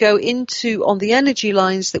you can go into, on the energy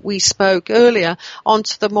lines that we spoke earlier,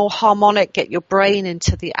 onto the more harmonic, get your brain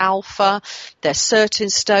into the alpha. There's certain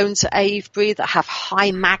stones at Avebury that have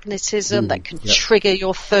high magnetism that can trigger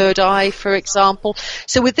your third eye, for example.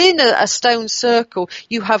 So within a stone circle,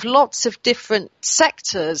 you have lots of different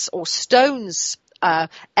sectors or stones,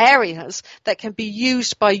 areas that can be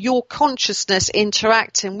used by your consciousness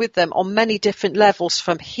interacting with them on many different levels,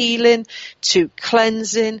 from healing to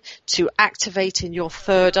cleansing to activating your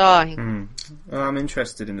third eye. Well, I'm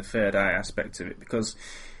interested in the third eye aspect of it, because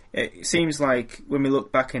it seems like when we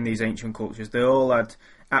look back in these ancient cultures, they all had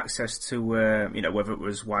access to, whether it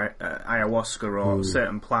was ayahuasca or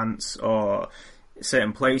certain plants or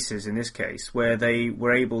certain places, in this case, where they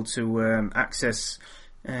were able to access,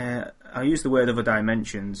 I use the word other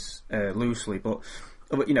dimensions loosely, but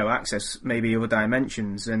access maybe other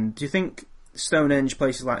dimensions. And do you think Stonehenge,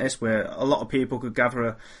 places like this, where a lot of people could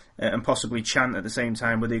gather and possibly chant at the same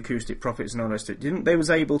time with the acoustic prophets and all the rest of it, do you think they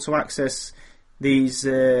was able to access these?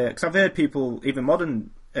 Because I've heard people, even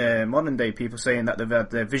modern modern day people saying that they've had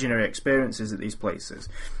their visionary experiences at these places.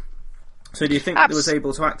 So do you think they was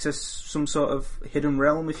able to access some sort of hidden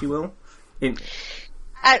realm, if you will?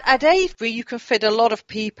 At Avebury, you can fit a lot of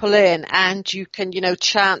people in, and you can,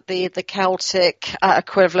 chant the Celtic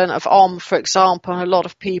equivalent of Om, for example. And a lot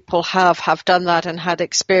of people have done that and had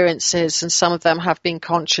experiences, and some of them have been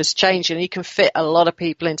conscious change, and you can fit a lot of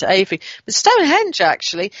people into Avebury. But Stonehenge,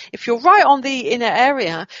 actually, if you're right on the inner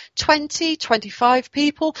area, 20, 25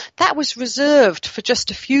 people, that was reserved for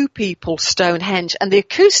just a few people, Stonehenge. And the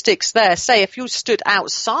acoustics there, say, if you stood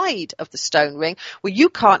outside of the stone ring, well, you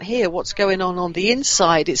can't hear what's going on the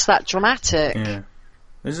inside. It's that dramatic. Yeah.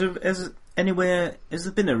 Has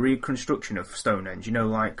there been a reconstruction of Stonehenge?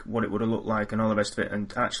 Like what it would have looked like and all the rest of it,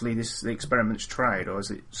 and actually the experiment's tried, or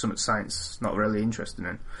is it something science not really interested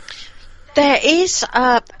in? There is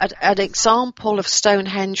an example of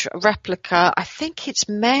Stonehenge replica. I think it's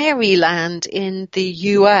Maryland in the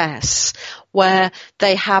US, where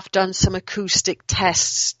they have done some acoustic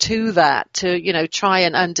tests to that to, try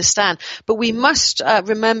and understand. But we must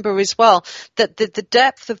remember as well that the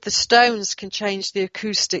depth of the stones can change the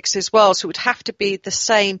acoustics as well. So it would have to be the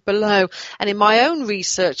same below. And in my own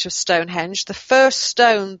research of Stonehenge, the first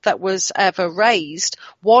stone that was ever raised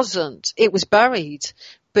it was buried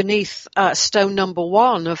beneath stone number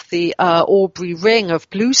 1 of the Aubrey ring of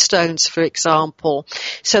bluestones, for example.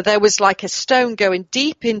 So there was like a stone going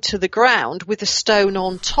deep into the ground with a stone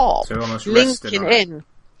on top, so almost linking in.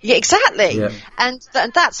 Yeah, exactly. Yeah. And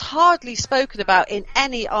that's hardly spoken about in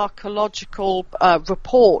any archaeological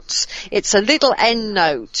reports. It's a little end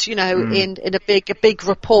note, in a big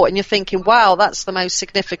report, and you're thinking, wow, that's the most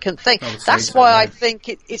significant thing. That's why I think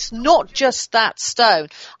it's not just that stone.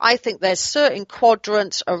 I think there's certain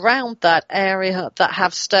quadrants around that area that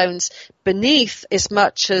have stones beneath as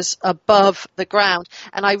much as above the ground.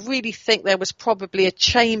 And I really think there was probably a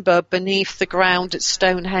chamber beneath the ground at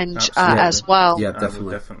Stonehenge as well. Yeah,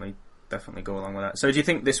 definitely go along with that. So do you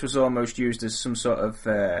think this was almost used as some sort of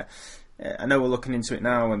I know we're looking into it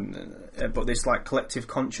now, but this like collective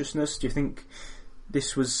consciousness, do you think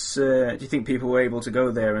this was do you think people were able to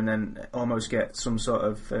go there and then almost get some sort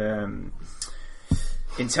of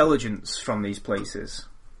intelligence from these places?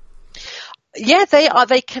 Yeah, they are.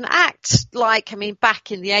 They can act like,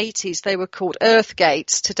 back in the 80s, they were called earth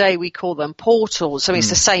gates. Today we call them portals. So it's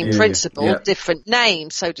the same principle, different name,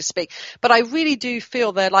 so to speak. But I really do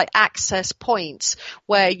feel they're like access points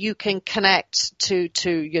where you can connect to,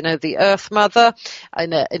 the Earth Mother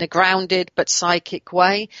in a grounded but psychic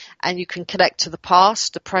way. And you can connect to the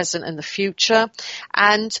past, the present and the future.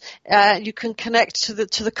 And, you can connect to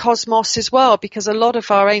the cosmos as well, because a lot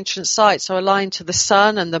of our ancient sites are aligned to the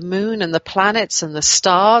sun and the moon and the planets and the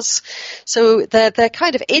stars. So they're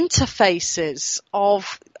kind of interfaces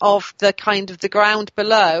of the kind of the ground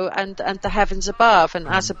below and the heavens above, and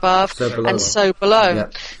as above and so below. Yeah.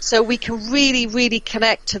 So we can really, really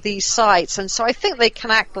connect to these sites, and so I think they can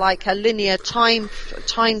act like a linear time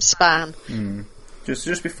span.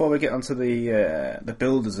 Just before we get onto the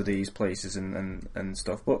builders of these places and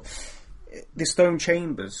stuff, but the stone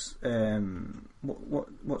chambers,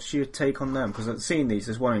 what's your take on them? Because I've seen these.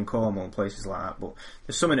 There's one in Cornwall and places like that, but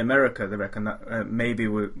there's some in America. They reckon that maybe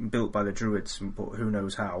were built by the Druids, but who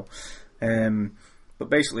knows how. But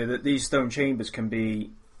basically, these stone chambers can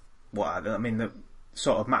be the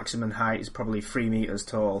sort of maximum height is probably 3 meters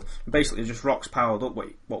tall. Basically, just rocks piled up.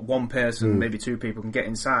 What one person, maybe 2 people can get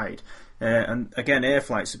inside. And again, air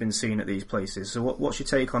flights have been seen at these places. So what's your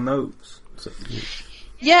take on those?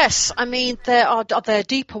 Yes, there are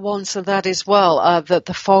deeper ones than that as well. The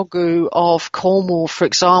Fogu of Cornwall, for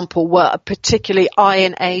example, were particularly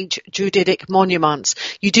Iron Age Druidic monuments.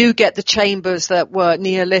 You do get the chambers that were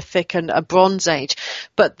Neolithic and a Bronze Age,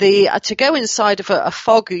 but to go inside of a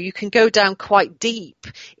Fogu, you can go down quite deep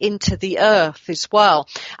into the earth as well.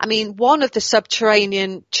 One of the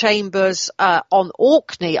subterranean chambers on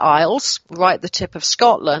Orkney Isles, right at the tip of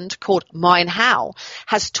Scotland, called Mine How,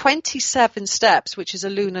 has 27 steps, which is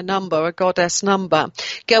a lunar number, a goddess number,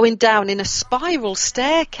 going down in a spiral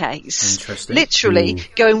staircase, literally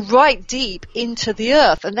going right deep into the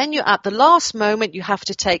earth. And then at the last moment, you have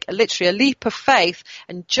to take literally a leap of faith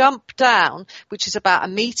and jump down, which is about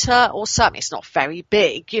 1 meter or something. It's not very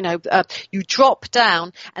big, you drop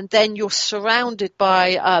down, and then you're surrounded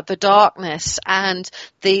by the darkness and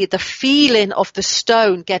the feeling of the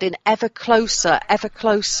stone getting ever closer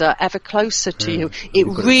to you. It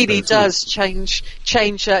really does change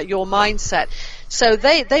your mindset. So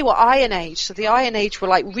they were Iron Age. So the Iron Age were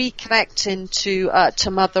like reconnecting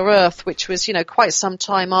to Mother Earth, which was, quite some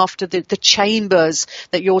time after the chambers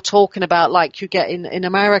that you're talking about, like you get in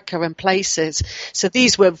America and places. So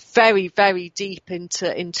these were very, very deep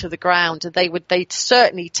into the ground, and they'd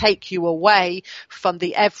certainly take you away from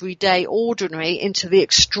the everyday ordinary into the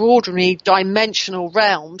extraordinary dimensional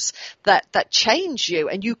realms that change you,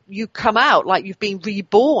 and you come out like you've been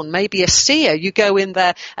reborn, maybe a seer. You go in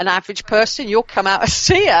there, an average person, you'll come out a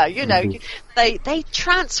seer. They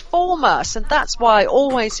transform us, and that's why I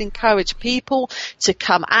always encourage people to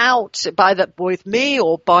come out with me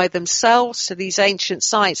or by themselves to these ancient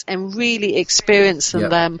sites and really experience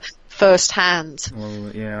them firsthand.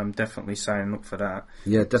 Well, yeah, I'm definitely signing up for that.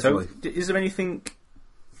 Yeah, definitely. So, is there anything,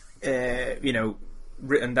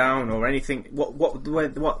 written down or anything? What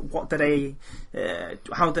do they?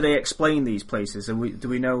 How do they explain these places? Do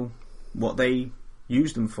we know what they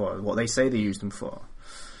use them for? What they say they use them for?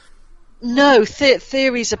 No,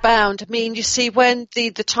 theories abound. I mean, you see, when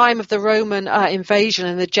the time of the Roman invasion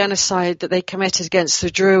and the genocide that they committed against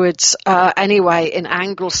the Druids, anyway, in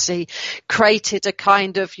Anglesey, created a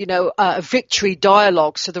kind of, a victory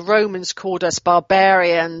dialogue. So the Romans called us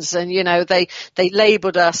barbarians, and they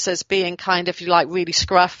labelled us as being kind of really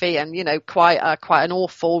scruffy and quite an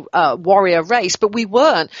awful warrior race. But we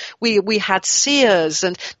weren't. We had seers,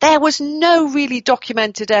 and there was no really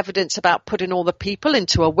documented evidence about putting all the people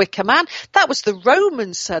into a wicker man. That was the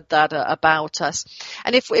Romans said that about us.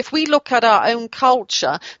 And if we look at our own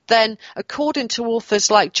culture, then according to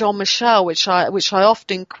authors like John Michel, which I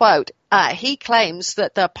often quote, he claims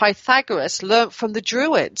that the Pythagoras learnt from the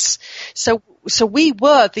Druids. So we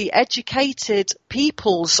were the educated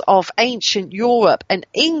peoples of ancient Europe, and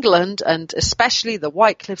England, and especially the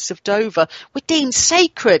White Cliffs of Dover, were deemed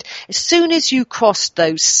sacred. As soon as you crossed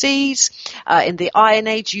those seas, in the Iron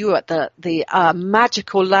Age, you were at the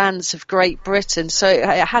magical lands of Great Britain. So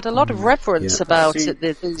it had a lot of reverence about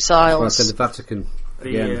these isles. Well, I said the Vatican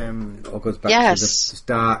again. All goes back to this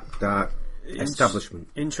dark establishment.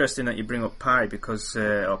 Interesting that you bring up Pi because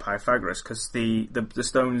or Pythagoras, because the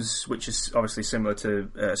stones, which is obviously similar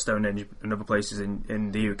to Stonehenge and other places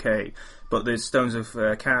in the UK, but the stones of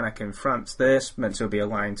Karnak in France, they're meant to be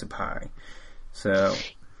aligned to Pi. So.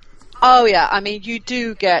 Oh yeah, I mean, you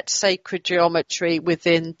do get sacred geometry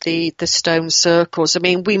within the stone circles. I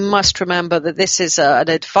mean, we must remember that this is an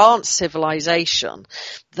advanced civilization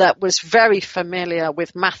that was very familiar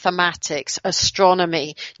with mathematics,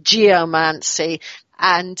 astronomy, geomancy,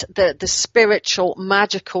 and the spiritual,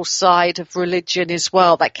 magical side of religion as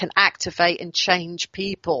well that can activate and change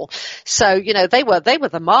people. So, they were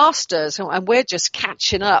the masters, and we're just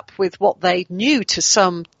catching up with what they knew to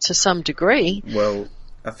some degree. Well,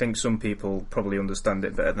 I think some people probably understand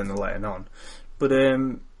it better than they're letting on. But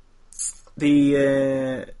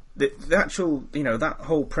the actual, that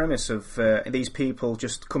whole premise of these people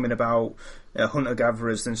just coming about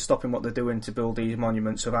hunter-gatherers and stopping what they're doing to build these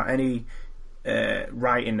monuments without any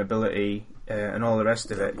writing ability and all the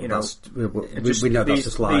rest of it, we know that's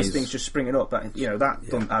just lies. These things just springing up, that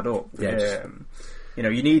doesn't add up. Yeah,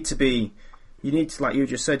 you need to, like you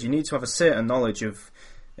just said, you need to have a certain knowledge of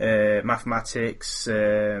mathematics,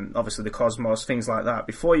 obviously the cosmos, things like that,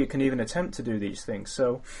 before you can even attempt to do these things.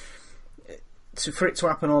 So, for it to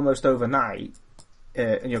happen almost overnight,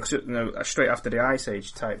 straight after the Ice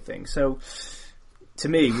Age type thing. So, to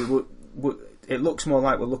me, it looks more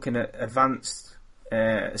like we're looking at an advanced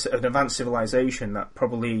civilization that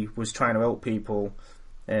probably was trying to help people,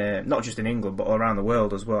 not just in England but all around the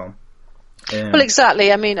world as well. Well,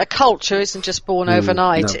 exactly. I mean, a culture isn't just born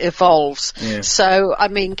overnight, no. It evolves. Yeah. So, I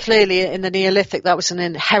mean, clearly in the Neolithic, that was an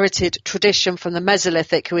inherited tradition from the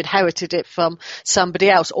Mesolithic, who inherited it from somebody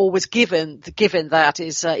else, or was given that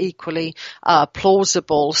is equally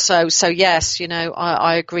plausible. So yes,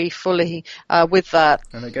 I agree fully with that.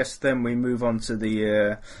 And I guess then we move on to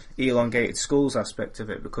the elongated skulls aspect of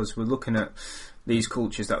it, because we're looking at these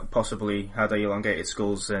cultures that possibly had elongated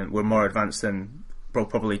skulls and were more advanced than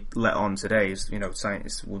probably let on today, as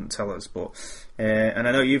scientists wouldn't tell us. But and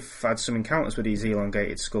I know you've had some encounters with these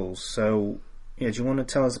elongated skulls, so do you want to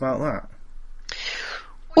tell us about that?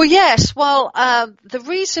 Well, yes. Well, the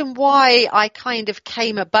reason why I kind of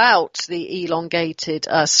came about the elongated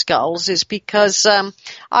skulls is because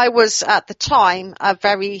I was at the time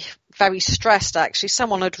very very stressed, actually.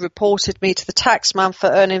 Someone had reported me to the taxman for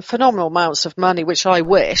earning phenomenal amounts of money, which I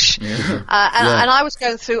wish. And I was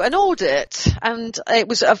going through an audit, and it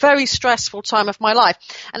was a very stressful time of my life.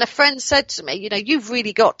 And a friend said to me, you've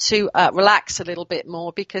really got to relax a little bit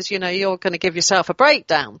more because, you're going to give yourself a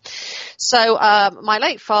breakdown. So my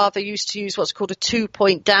late father used to use what's called a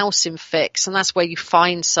 2-point dowsing fix, and that's where you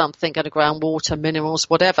find something underground, water, minerals,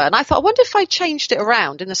 whatever. And I thought, I wonder if I changed it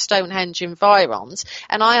around in the Stonehenge environs,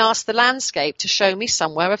 and I asked the landscape to show me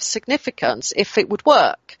somewhere of significance if it would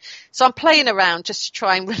work. So I'm playing around just to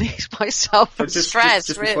try and release myself from stress.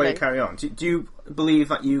 Just before you carry on, do you believe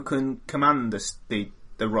that you can command the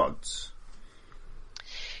rods?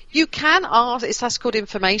 You can ask, that's called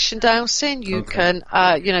information dowsing. You can,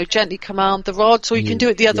 gently command the rods, or you can do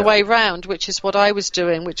it the other way round, which is what I was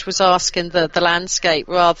doing, which was asking the landscape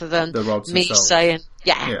rather than the rods me themselves. Saying,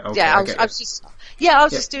 I was Yeah.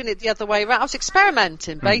 just doing it the other way around. I was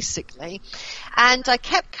experimenting, basically. And I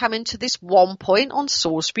kept coming to this one point on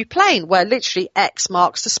Salisbury Plain where literally X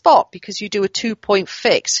marks the spot, because you do a 2-point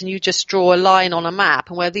fix and you just draw a line on a map,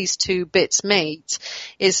 and where these two bits meet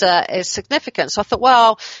is significant. So I thought,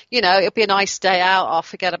 well, it'll be a nice day out. I'll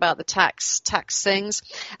forget about the tax things.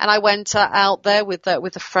 And I went out there with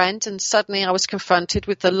a friend, and suddenly I was confronted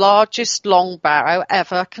with the largest long barrow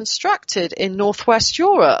ever constructed in Northwest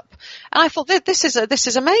Europe. And I thought, this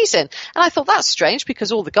is amazing. And I thought, that's strange,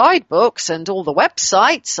 because all the guidebooks and all the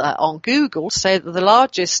websites on Google say that the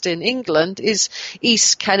largest in England is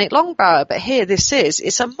East Kennet Long Barrow. But here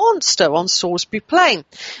it's a monster on Salisbury Plain.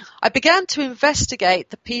 I began to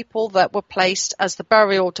investigate the people that were placed as the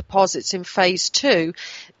burial deposits in phase 2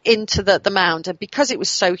 into the mound. And because it was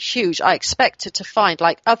so huge, I expected to find,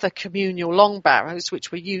 like other communal long barrows,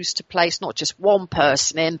 which were used to place not just one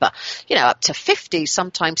person in, but, up to 50,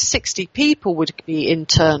 sometimes 60 people would be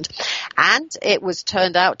interned. And it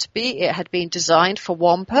turned out to be, it had been designed for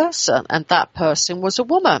one person, and that person was a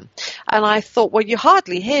woman. And I thought, well, you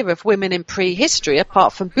hardly hear of women in prehistory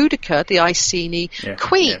apart from Boudica, the Iceni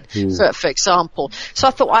queen, for example. So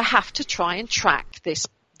I thought, I have to try and track this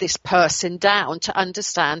person down to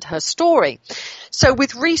understand her story. So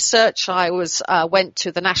with research, I went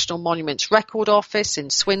to the National Monuments Record Office in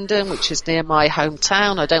Swindon, which is near my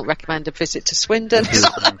hometown. I don't recommend a visit to Swindon. It's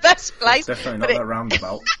not the best place. Definitely not that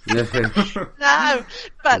roundabout. No,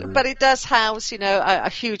 but it does house, a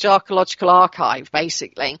huge archaeological archive,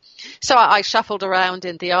 basically. So I shuffled around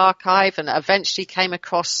in the archive and eventually came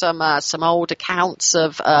across some old accounts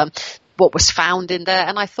of what was found in there,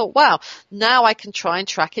 and I thought, wow, now I can try and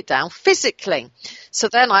track it down physically. So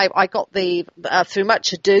then I got through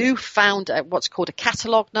much ado, found what's called a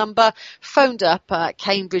catalogue number, phoned up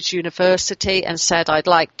Cambridge University and said I'd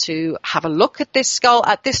like to have a look at this skull.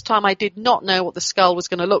 At this time, I did not know what the skull was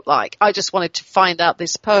going to look like. I just wanted to find out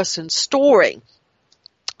this person's story.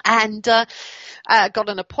 And got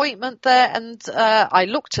an appointment there, and I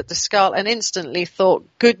looked at the skull and instantly thought,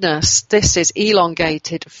 goodness, this is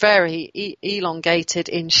elongated, very elongated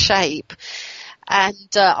in shape. And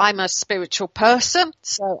I'm a spiritual person,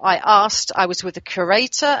 so I was with a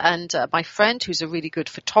curator and my friend, who's a really good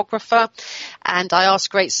photographer, and I asked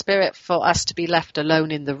Great Spirit for us to be left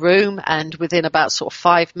alone in the room, and within about sort of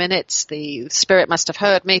 5 minutes, the spirit must have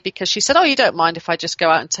heard me, because she said, oh, you don't mind if I just go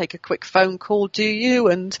out and take a quick phone call, do you?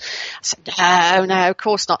 And I said, no, of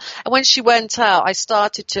course not. And when she went out, I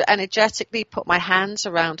started to energetically put my hands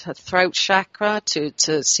around her throat chakra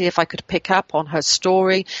to see if I could pick up on her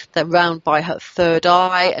story, then round by her third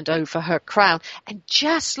eye and over her crown. And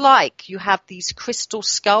just like you have these crystal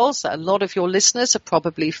skulls that a lot of your listeners are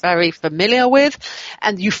probably very familiar with,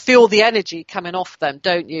 and you feel the energy coming off them,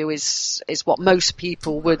 don't you, is what most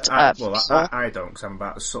people would I don't, because I'm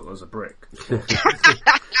about as subtle as a brick.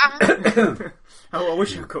 I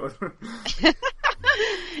wish I could.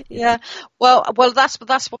 Yeah, well, that's what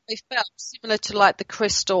I felt, similar to like the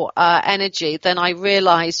crystal energy. Then I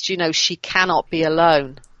realised, she cannot be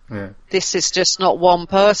alone. Yeah. This is just not one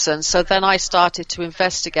person. So then I started to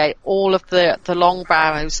investigate all of the long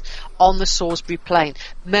barrows on the Salisbury Plain,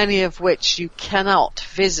 many of which you cannot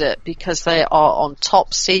visit because they are on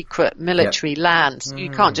top secret military lands. You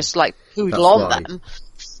can't just like poodle on them.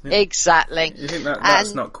 Yeah. Exactly. You think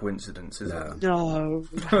that's not coincidence, is it? No.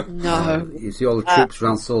 You see all the troops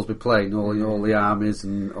around Salisbury Plain, all the armies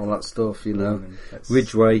and all that stuff,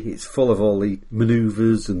 Ridgeway, it's full of all the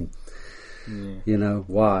manoeuvres and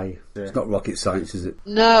why? Yeah. It's not rocket science, is it?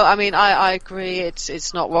 No, I mean, I agree.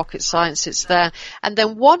 It's not rocket science. It's there. And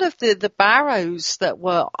then one of the barrows that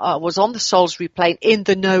was on the Salisbury Plain in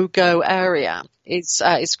the no-go area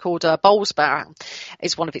is called Bowles Barrow,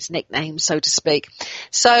 is one of its nicknames, so to speak.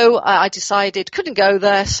 So I decided couldn't go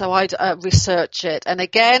there, so I'd research it. And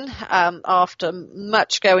again, after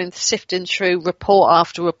much sifting through report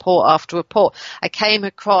after report after report, I came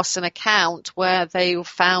across an account where they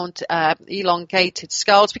found elongated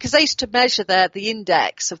skulls, because they used to measure the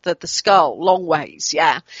index of the skull long ways,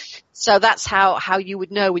 yeah. So that's how you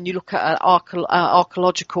would know when you look at an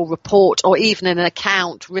archaeological report, or even an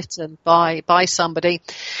account written by somebody.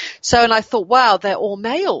 So, and I thought, wow, they're all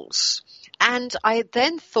males. And I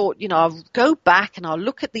then thought, I'll go back and I'll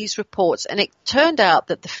look at these reports. And it turned out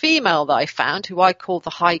that the female that I found, who I call the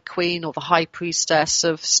High Queen or the High Priestess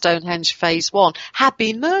of Stonehenge Phase 1, had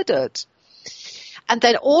been murdered. And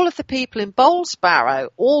then all of the people in Bowles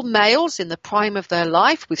Barrow, all males in the prime of their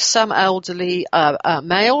life, with some elderly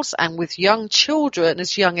males and with young children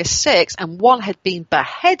as young as 6, and one had been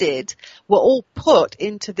beheaded, were all put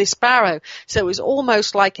into this barrow. So it was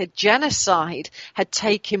almost like a genocide had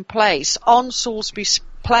taken place on Salisbury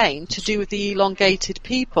Plain to do with the elongated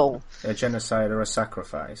people. A genocide or a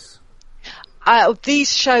sacrifice?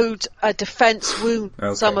 These showed a defence wound,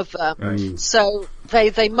 okay. Some of them. Right. So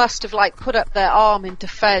they must have put up their arm in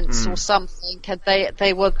defence or something, and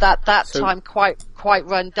they were that time quite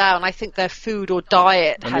run down. I think their food or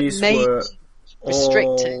diet had maybe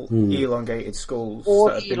restricted. Elongated skulls.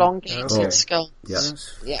 Or elongated skulls.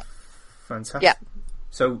 Yeah. Fantastic. Yeah.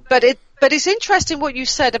 So, But it's interesting what you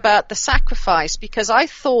said about the sacrifice, because I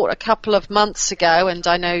thought a couple of months ago, and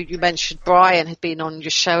I know you mentioned Brian had been on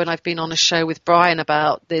your show, and I've been on a show with Brian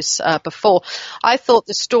about this before. I thought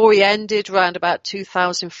the story ended around about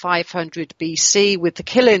 2500 BC with the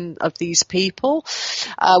killing of these people,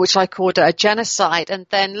 which I called a genocide. And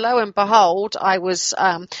then lo and behold, I was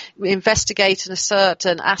investigating a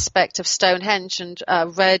certain aspect of Stonehenge and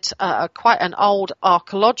read quite an old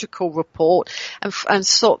archaeological report and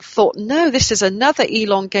thought, no, this is another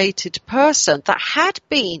elongated person that had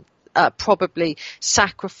been probably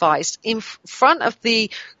sacrificed in front of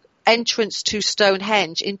the entrance to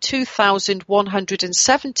Stonehenge in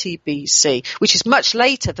 2170 BC, which is much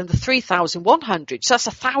later than the 3100. So that's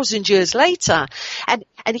 1,000 years later.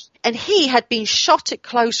 And he had been shot at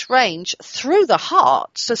close range through the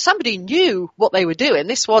heart. So somebody knew what they were doing.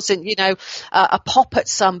 This wasn't, a pop at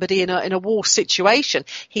somebody in a war situation.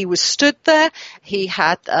 He was stood there. He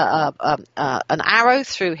had an arrow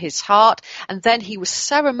through his heart, and then he was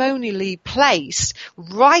ceremonially placed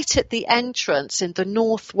right at the entrance in the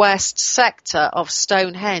northwest sector of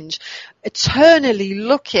Stonehenge, eternally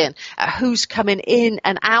looking at who's coming in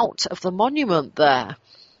and out of the monument there.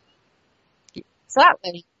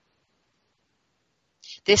 Exactly.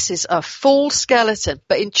 This is a full skeleton,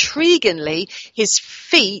 but intriguingly, his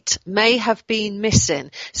feet may have been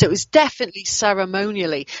missing. So it was definitely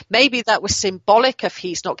ceremonially. Maybe that was symbolic of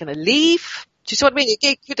he's not going to leave. Do you see what I mean?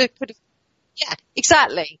 It could have, yeah,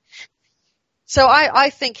 exactly. So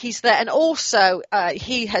I think he's there. And also,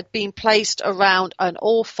 he had been placed around an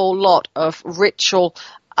awful lot of ritual,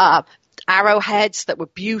 arrowheads that were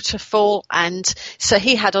beautiful, and so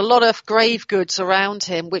he had a lot of grave goods around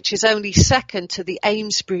him, which is only second to the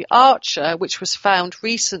Amesbury Archer, which was found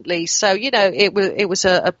recently. So, it was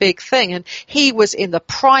a big thing, and he was in the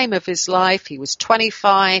prime of his life. He was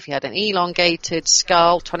 25. He had an elongated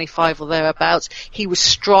skull, 25 or thereabouts. He was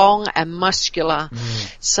strong and muscular.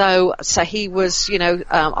 So he was,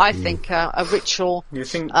 I think a ritual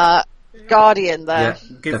guardian there.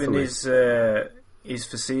 Yeah, given his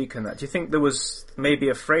physique and that, do you think there was maybe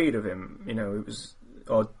afraid of him? It was,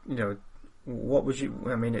 or what would you?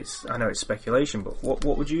 I mean, I know it's speculation, but what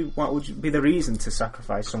would be the reason to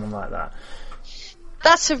sacrifice someone like that?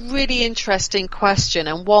 That's a really interesting question,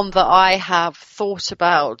 and one that I have thought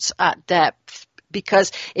about at depth.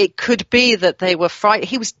 Because it could be that they were frightened.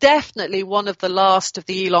 He was definitely one of the last of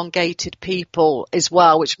the elongated people as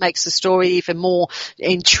well, which makes the story even more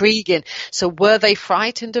intriguing. So were they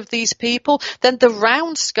frightened of these people? Then the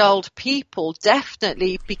round-skulled people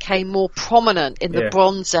definitely became more prominent in the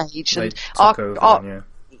Bronze Age. They took over,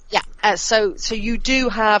 so you do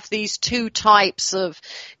have these two types of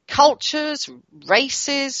cultures,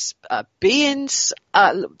 races, beings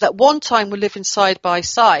that one time were living side by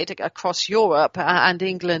side across Europe and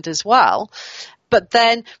England as well. But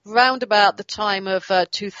then round about the time of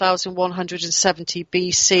 2170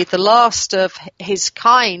 BC, the last of his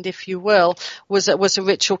kind, if you will, was a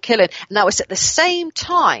ritual killing. And that was at the same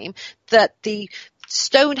time that the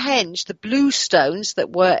Stonehenge, the blue stones that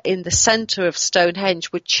were in the centre of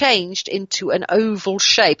Stonehenge were changed into an oval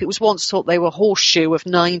shape. It was once thought they were a horseshoe of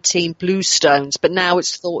 19 blue stones, but now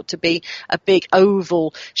it's thought to be a big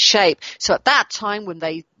oval shape. So at that time, when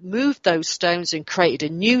they moved those stones and created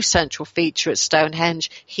a new central feature at Stonehenge,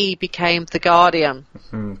 he became the guardian.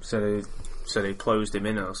 So they closed him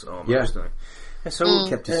in almost. Yeah. So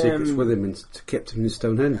kept his secrets with him and kept him in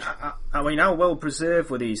Stonehenge. I mean, how well preserved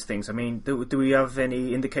were these things? I mean, do we have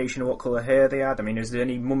any indication of what colour hair they had? I mean, is there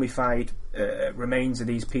any mummified remains of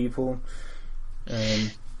these people?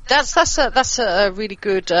 That's a really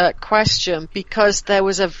good question, because there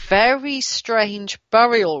was a very strange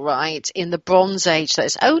burial rite in the Bronze Age that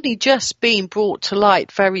has only just been brought to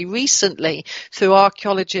light very recently through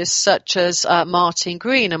archaeologists such as Martin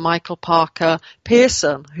Green and Michael Parker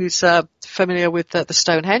Pearson, who's familiar with the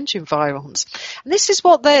Stonehenge environs. And this is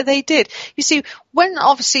what they did. You see, when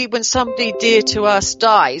somebody dear to us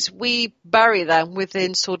dies, we bury them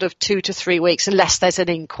within sort of 2 to 3 weeks, unless there's an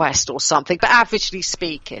inquest or something, but averagely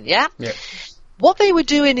speaking, yeah? Yeah. What they were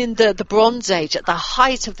doing in the Bronze Age at the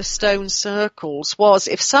height of the stone circles was,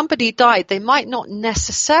 if somebody died, they might not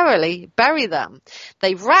necessarily bury them.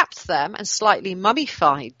 They wrapped them and slightly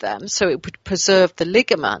mummified them so it would preserve the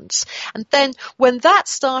ligaments. And then when that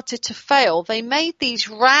started to fail, they made these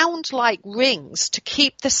round-like rings to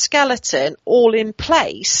keep the skeleton all in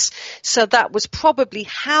place. So that was probably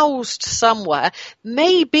housed somewhere,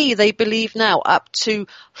 maybe they believe now up to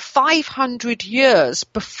 500 years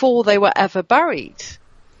before they were ever buried.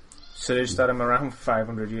 So they just had them around for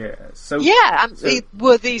 500 years. So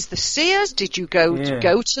were these the seers? Did you go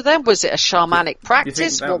to them? Was it a shamanic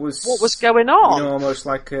practice? What was going on? You know, almost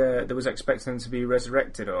like they was expecting them to be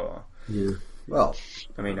resurrected, or Well,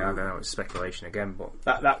 I mean, I don't know, it's speculation again,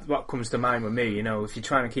 but that what comes to mind with me. You know, if you're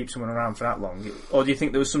trying to keep someone around for that long, or do you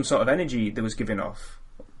think there was some sort of energy that was giving off?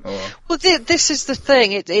 Well, this is the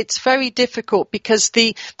thing. It's very difficult because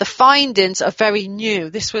the findings are very new.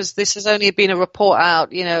 This has only been a report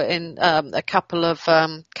out, you know, in a couple of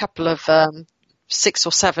 6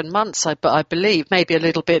 or 7 months, I believe, maybe a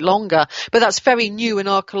little bit longer. But that's very new in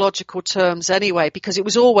archaeological terms anyway, because it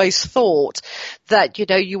was always thought that, you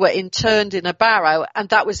know, you were interned in a barrow and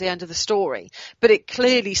that was the end of the story. But it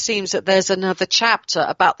clearly seems that there's another chapter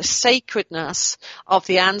about the sacredness of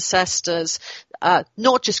the ancestors,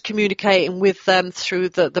 not just communicating with them through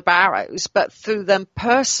the barrows, but through them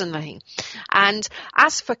personally. And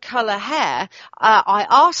as for colour hair, I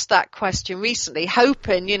asked that question recently,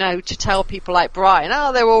 hoping, you know, to tell people like Brian,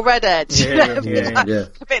 they're all redheads. Yeah.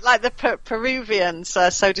 A bit like the Peruvians,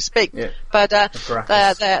 so to speak. Yeah. But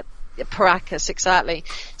they're Paracas, exactly.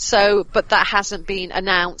 So, but that hasn't been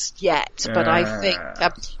announced yet. But I think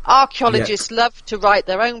archaeologists love to write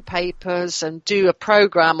their own papers and do a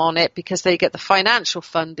program on it because they get the financial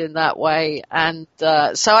funding that way. And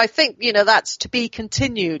so I think, you know, that's to be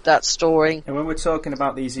continued, that story. And when we're talking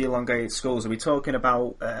about these elongated skulls, are we talking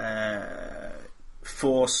about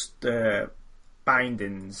forced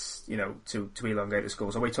bindings, you know, to elongate the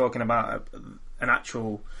skulls? Are we talking about an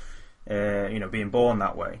actual, you know, being born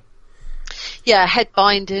that way? Yeah, head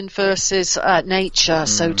binding versus nature,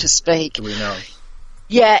 so to speak. Do we know?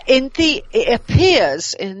 Yeah, it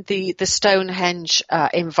appears in the Stonehenge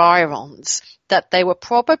environs that they were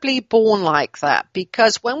probably born like that,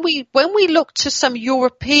 because when we look to some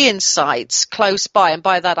European sites close by, and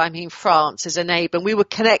by that I mean France is a neighbour, and we were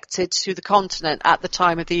connected to the continent at the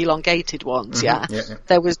time of the elongated ones. Mm-hmm.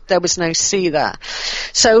 There was no sea there,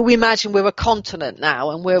 so we imagine we're a continent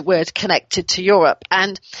now, and we're connected to Europe.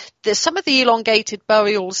 And some of the elongated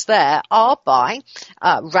burials there are by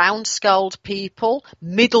round-skulled people,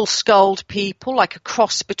 middle-skulled people, like a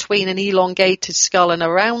cross between an elongated skull and a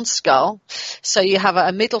round skull. So you have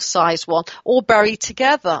a middle-sized one, all buried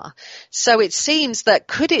together. So it seems that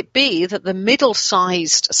could it be that the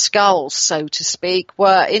middle-sized skulls, so to speak,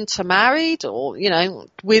 were intermarried, or, you know,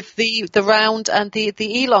 with the round and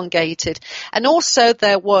the elongated. And also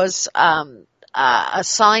there was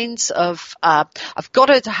signs of I've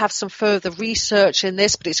got to have some further research in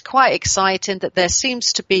this, but it's quite exciting that there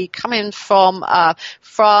seems to be coming from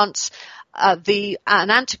France an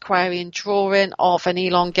antiquarian drawing of an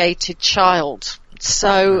elongated child.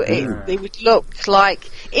 So it would look like,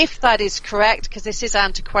 if that is correct, because this is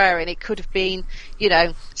antiquarian, it could have been,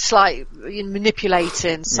 slightly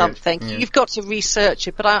manipulating something. Yeah. You've got to research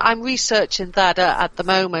it, but I'm researching that at the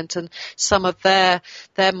moment, and some of their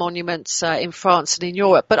monuments in France and in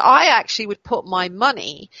Europe. But I actually would put my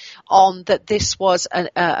money on that this was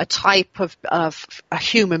a type of a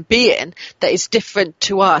human being that is different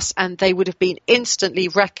to us, and they would have been instantly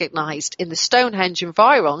recognised. In the Stonehenge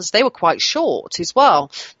environs, they were quite short as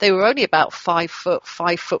well. They were only about 5 foot,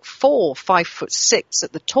 5'4", 5'6"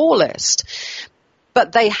 at the tallest.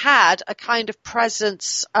 But they had a kind of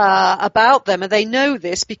presence about them, and they know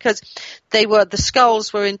this because the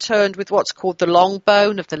skulls were interned with what's called the long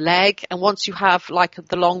bone of the leg, and once you have like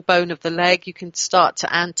the long bone of the leg, you can start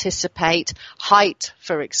to anticipate height,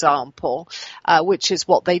 for example, which is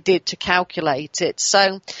what they did to calculate it.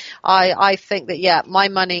 So I think that, my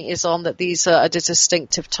money is on that these are a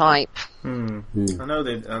distinctive type. I know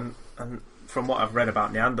and from what I've read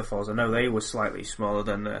about Neanderthals, I know they were slightly smaller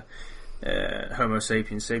than the Homo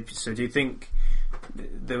sapiens. So do you think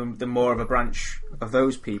they're more of a branch of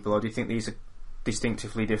those people, or do you think these are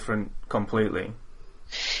distinctively different completely?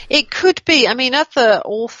 It could be. I mean, other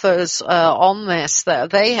authors on this,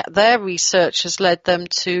 their research has led them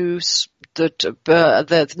to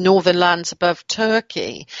the northern lands above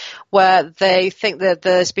Turkey, where they think that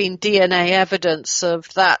there's been DNA evidence of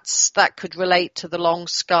that could relate to the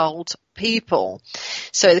long-skulled people.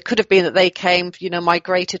 So it could have been that they came,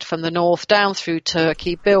 migrated from the north down through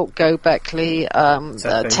Turkey, built Göbekli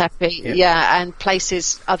Tepe, and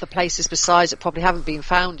other places besides that probably haven't been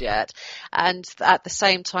found yet. And at the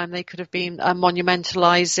same time, they could have been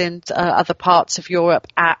monumentalizing other parts of Europe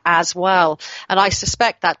as well. And I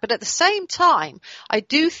suspect that. But at the same time, I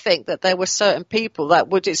do think that there were certain people that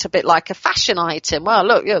it's a bit like a fashion item. Well,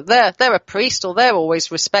 look, they're a priest, or they're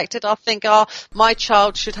always respected. I think, my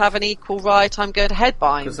child should have an equal right. I'm going to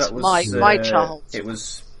headbind my child. It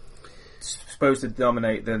was supposed to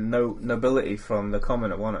dominate the nobility from the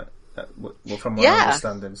commoner, wasn't it? Well, from my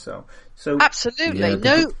understanding, so absolutely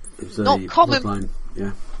not common. Bloodline,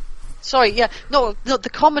 yeah. Sorry, no, the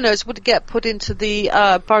commoners would get put into the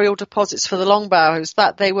burial deposits for the Longbows.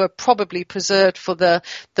 That they were probably preserved for the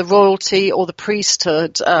royalty or the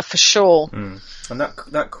priesthood, for sure. And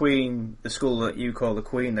that queen, the skull that you call the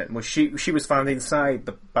queen, then was she was found inside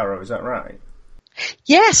the barrow? Is that right?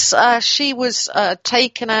 Yes, she was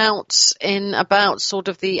taken out in about sort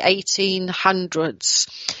of the 1800s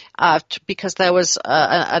because there was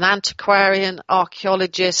an antiquarian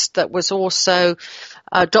archaeologist that was also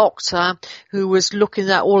a doctor who was looking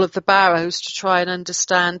at all of the barrows to try and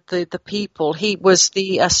understand the people. He was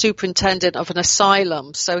the superintendent of an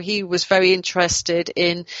asylum, so he was very interested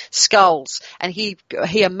in skulls, and he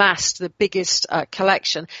amassed the biggest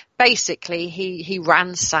collection. Basically, he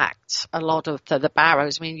ransacked a lot of the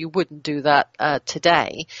barrows. I mean, you wouldn't do that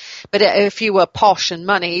today, but if you were posh and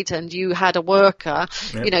moneyed and you had a worker,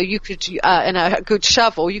 you could, and a good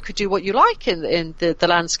shovel, you could do what you like in the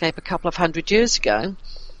landscape a couple of 100 years ago.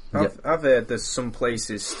 I've heard there's some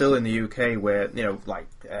places still in the UK where,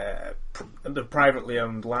 the privately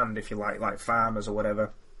owned land, if you like farmers or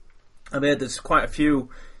whatever. I've heard there's quite a few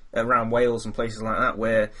around Wales and places like that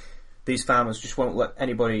where these farmers just won't let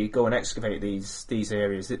anybody go and excavate these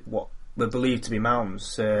areas, what were believed to be mounds.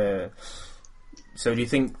 So do you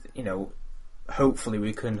think, hopefully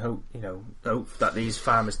we can hope that these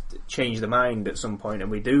farmers change their mind at some point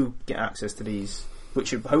and we do get access to these,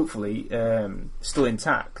 which are hopefully still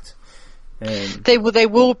intact? They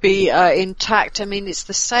will be intact. I mean, it's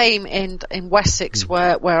the same in Wessex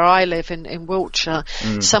where I live in Wiltshire.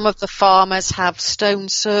 Some of the farmers have stone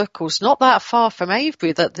circles not that far from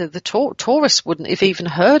Avebury that the tourists wouldn't have even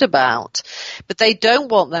heard about. But they don't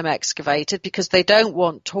want them excavated because they don't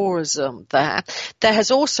want tourism there. There has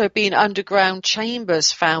also been underground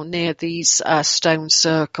chambers found near these stone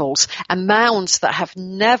circles, and mounds that have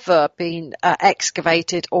never been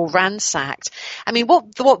excavated or ransacked. I mean,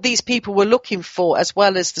 what these people were looking for, as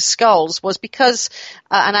well as the skulls, was because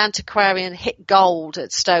an antiquarian hit gold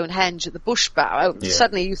at Stonehenge at the Bush Barrow.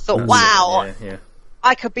 Suddenly you thought, wow,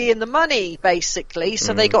 I could be in the money, basically.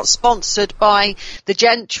 So they got sponsored by the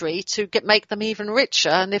gentry to make them even richer.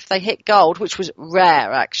 And if they hit gold, which was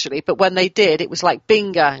rare actually, but when they did, it was like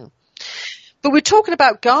bingo. But we were talking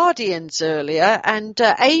about guardians earlier, and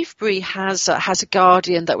Avebury has a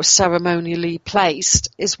guardian that was ceremonially placed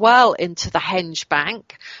as well into the Henge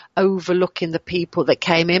Bank overlooking the people that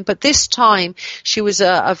came in. But this time she was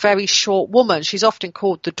a very short woman. She's often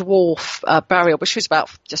called the dwarf burial, but she was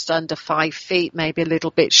about just under 5 feet, maybe a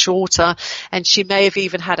little bit shorter. And she may have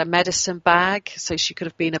even had a medicine bag, so she could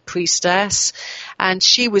have been a priestess. And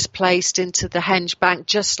she was placed into the henge bank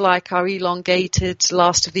just like our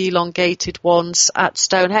last of the elongated ones at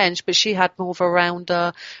Stonehenge, but she had more of a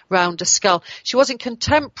rounder skull. She wasn't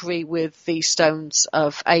contemporary with the stones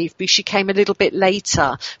of Avebury. She came a little bit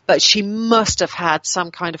later, but she must have had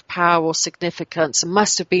some kind of power or significance and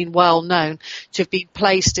must have been well known to have been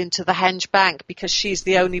placed into the henge bank because she's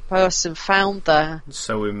the only person found there.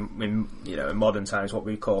 So in modern times, what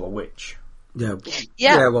we call a witch. Yeah,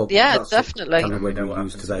 definitely. Kind of what we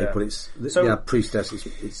use today, but it's priestesses.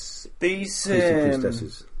 It's these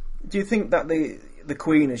priestesses. Do you think that the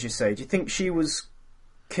Queen, as you say, do you think she was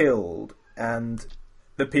killed and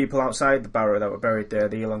the people outside the barrow that were buried there,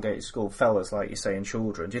 the elongated skull fellas, like you say, and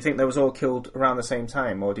children, do you think they was all killed around the same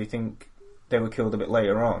time, or do you think they were killed a bit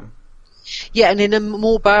later on? Yeah, and in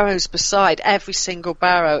more barrows beside, every single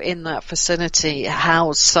barrow in that vicinity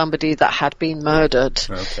housed somebody that had been murdered.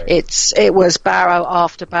 Okay. It was barrow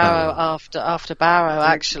after barrow after barrow,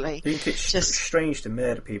 actually. Do you think it's just strange to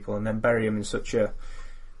murder people and then bury them in such a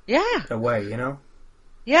way, you know?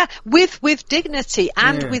 Yeah, with dignity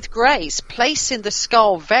and with grace, placing the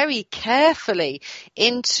skull very carefully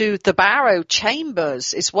into the barrow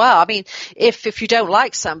chambers as well. I mean, if you don't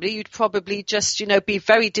like somebody, you'd probably just, be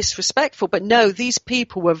very disrespectful. But no, these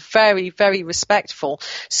people were very, very respectful.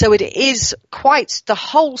 So it is quite the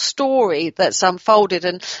whole story that's unfolded.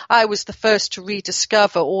 And I was the first to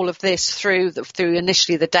rediscover all of this through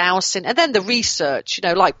initially the dowsing and then the research.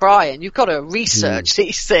 Like Brian, you've got to research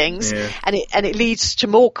these things, and it leads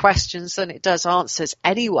to more questions than it does answers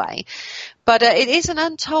anyway. But it is an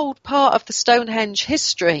untold part of the Stonehenge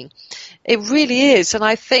history. It really is. And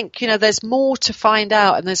I think, there's more to find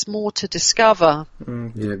out and there's more to discover.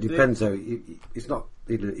 Yeah, it depends though. It's not,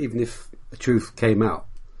 even if the truth came out,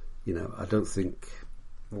 I don't think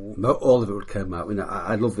all of it would come out.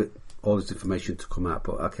 I'd love all this information to come out,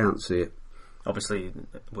 but I can't see it. Obviously,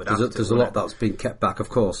 there's a lot that's been kept back, of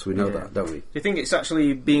course, we know that, don't we? Do you think it's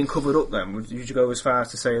actually being covered up then? Would you go as far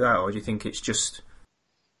as to say that, or do you think it's just...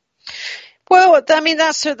 Well, I mean,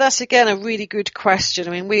 that's again a really good question.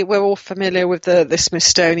 I mean, we're all familiar with the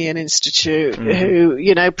Smithsonian Institute,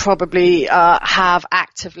 who, probably have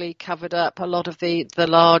actively covered up a lot of the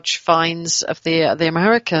large finds of the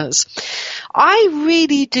Americas. I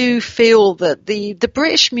really do feel that the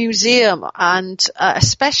British Museum and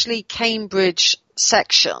especially Cambridge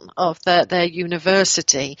section of their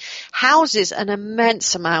university houses an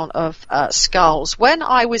immense amount of skulls. When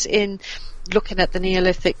I was looking at the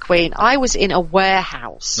Neolithic Queen, I was in a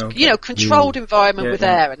warehouse, controlled environment with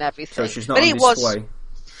air and everything. So she's not on display.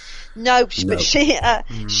 No, but she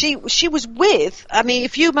was with. I mean,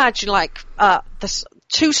 if you imagine the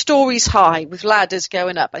 2 stories high with ladders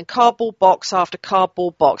going up and cardboard box after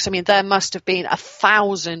cardboard box. I mean, there must have been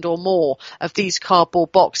 1,000 or more of these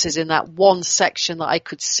cardboard boxes in that one section that I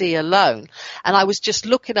could see alone. And I was just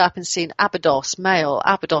looking up and seeing Abydos male,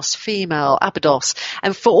 Abydos female, Abydos.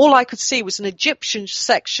 And for all I could see was an Egyptian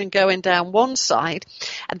section going down one side,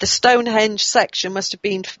 and the Stonehenge section must have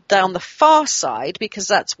been down the far side because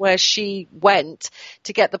that's where she went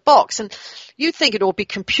to get the box. And you'd think it all be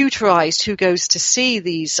computerized who goes to see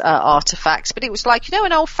these artifacts, but it was like,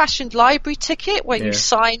 an old-fashioned library ticket where you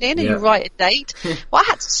sign in and you write a date. Well, I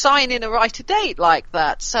had to sign in and write a date like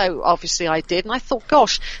that, so obviously I did, and I thought,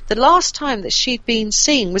 gosh, the last time that she'd been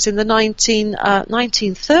seen was in the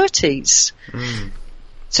 1930s.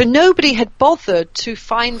 So nobody had bothered to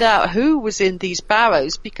find out who was in these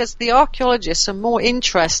barrows because the archaeologists are more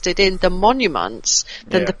interested in the monuments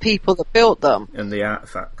than the people that built them. And the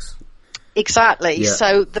artefacts. Exactly. Yeah.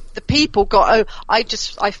 So the people got. I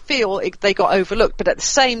feel they got overlooked. But at the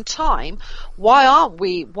same time, why aren't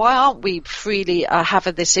we freely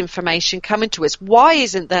having this information coming to us? Why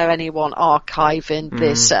isn't there anyone archiving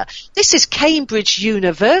this? This is Cambridge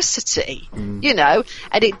University, and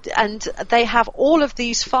they have all of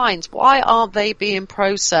these finds. Why aren't they being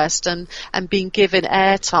processed and being given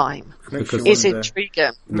airtime? It's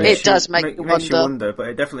intriguing. It does make you wonder. But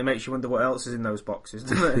it definitely makes you wonder what else is in those boxes,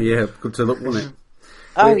 doesn't it? Yeah, good to look, wouldn't it?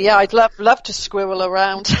 Oh yeah, I'd love to squirrel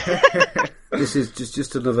around. This is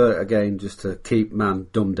just another, again, just to keep man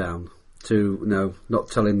dumbed down, to not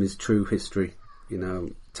tell him his true history.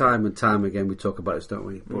 Time and time again we talk about this, don't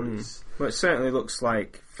we? But well, it certainly looks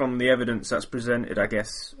like, from the evidence that's presented, I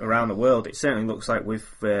guess, around the world, it certainly looks like we've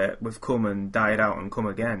come and died out and come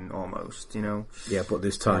again, almost. Yeah, but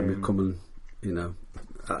this time we've come and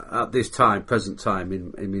at this time, present time,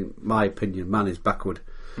 in my opinion, man is backward.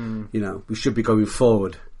 We should be going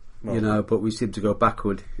forward. Well, but we seem to go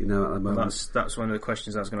backward. At the moment. That's one of the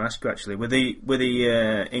questions I was going to ask you actually. With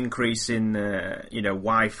the increase in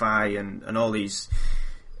Wi-Fi and all these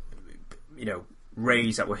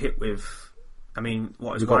rays that we're hit with. I mean,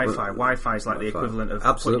 what is Wi-Fi? Wi-Fi is like the equivalent of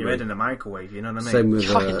putting your head in a microwave. You know what I mean? Same with.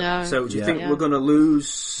 So do you think we're going to lose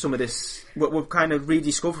some of this? What we're kind of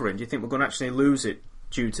rediscovering. Do you think we're going to actually lose it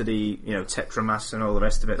due to the tetramass and all the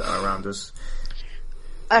rest of it that are around us?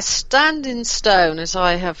 A standing stone, as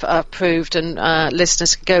I have proved, and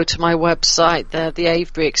listeners can go to my website, the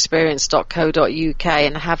aveburyexperience.co.uk,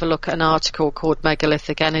 and have a look at an article called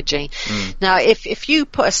Megalithic Energy. Now, if you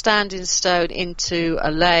put a standing stone into a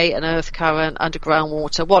ley, an earth current, underground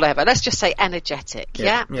water, whatever, let's just say energetic,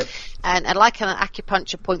 Yep. And like an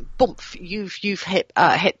acupuncture point, boom, you've hit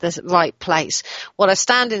the right place. Well, a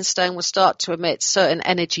standing stone will start to emit certain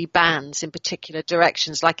energy bands in particular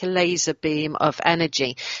directions, like a laser beam of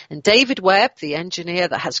energy. And David Webb, the engineer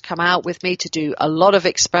that has come out with me to do a lot of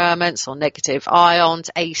experiments on negative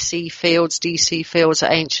ions, AC fields, DC fields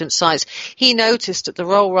at ancient sites, he noticed that the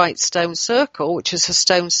Rollright stone circle, which is a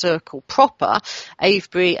stone circle proper,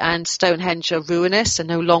 Avebury and Stonehenge are ruinous and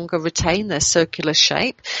no longer retain their circular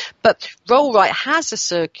shape. But Rollright has a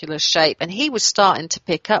circular shape, and he was starting to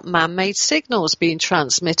pick up man-made signals being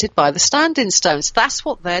transmitted by the standing stones. That's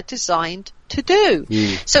what they're designed to do.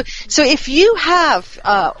 So if you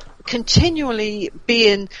have continually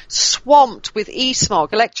being swamped with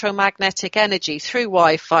e-smog, electromagnetic energy, through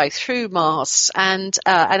Wi-Fi, through Mars, and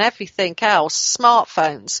everything else,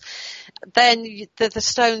 smartphones, then the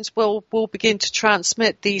stones will begin to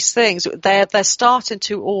transmit these things. They're starting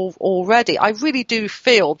to already. I really do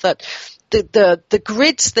feel that the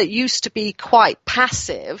grids that used to be quite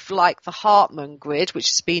passive, like the Hartmann grid, which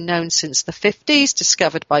has been known since the 50s,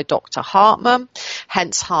 discovered by Dr. Hartmann,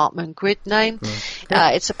 hence Hartmann grid name.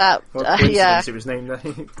 It's about it was named.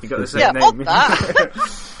 You got the same name.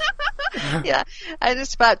 Yeah, and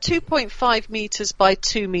it's about 2.5 meters by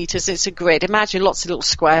 2 meters. It's a grid. Imagine lots of little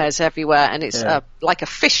squares everywhere, and it's like a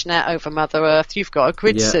fishnet over Mother Earth. You've got a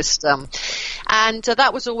grid system, and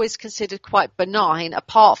that was always considered quite benign,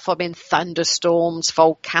 apart from in thunderstorms,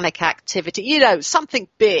 volcanic activity, something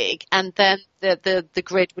big, and then the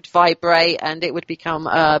grid would vibrate and it would become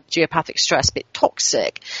geopathic stress, a bit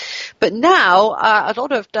toxic. But now a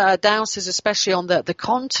lot of dowsers, especially on the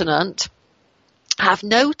continent, have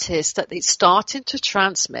noticed that it's starting to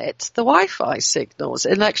transmit the Wi-Fi signals,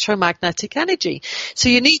 electromagnetic energy. So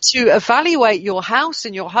you need to evaluate your house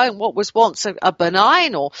and your home. What was once a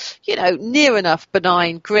benign or, near enough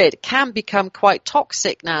benign grid can become quite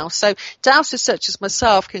toxic now. So dowsers such as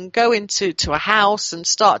myself can go into a house and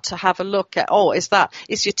start to have a look at,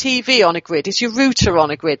 is your TV on a grid? Is your router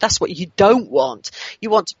on a grid? That's what you don't want.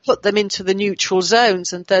 You want to put them into the neutral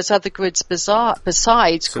zones, and there's other grids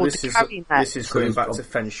besides called the carry net. This is going back to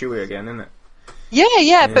Feng Shui again, isn't it?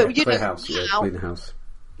 Yeah, but clean house.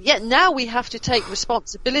 Yeah, now we have to take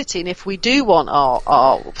responsibility, and if we do want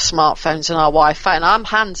our smartphones and our Wi-Fi, and I'm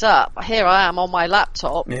hands up, here I am on my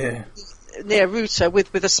laptop near a router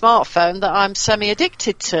with a smartphone that I'm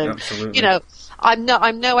semi-addicted to. Absolutely.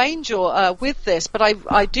 I'm no angel with this, but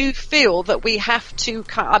I do feel that we have to.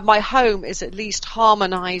 My home is at least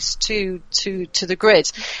harmonised to the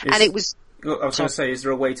grid, and it was. I was going to say, is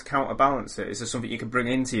there a way to counterbalance it? Is there something you can bring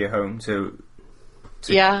into your home to...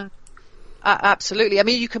 Yeah, absolutely. I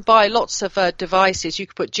mean, you can buy lots of devices. You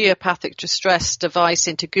can put geopathic distress device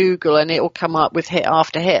into Google and it will come up with hit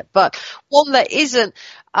after hit. But one that isn't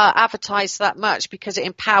advertised that much because it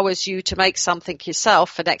empowers you to make something yourself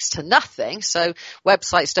for next to nothing, so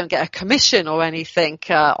websites don't get a commission or anything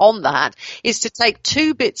on that, is to take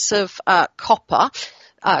 2 bits of copper,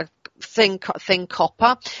 thin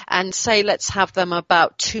copper, and say let's have them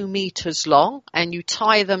about 2 meters long, and you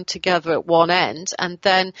tie them together at one end, and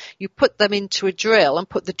then you put them into a drill and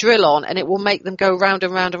put the drill on, and it will make them go round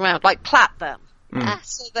and round and round, like plait them.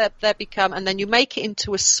 So they become, and then you make it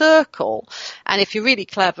into a circle, and if you're really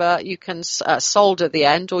clever, you can solder the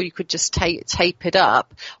end, or you could just tape it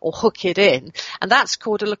up or hook it in, and that's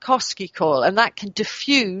called a Lakosky coil, and that can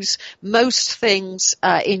diffuse most things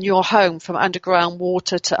in your home, from underground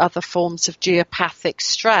water to other forms of geopathic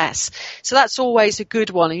stress. So that's always a good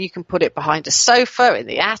one, and you can put it behind a sofa, in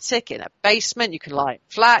the attic, in a basement. You can lie it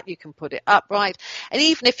flat, you can put it upright, and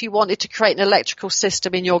even if you wanted to create an electrical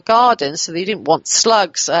system in your garden so that you didn't want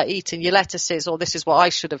slugs eating your lettuces, or this is what I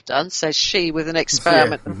should have done, says she with an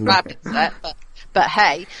experiment of rabbit set, But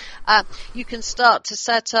hey, you can start to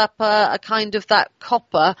set up a kind of that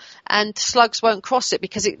copper, and slugs won't cross it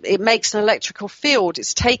because it makes an electrical field.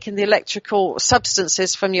 It's taking the electrical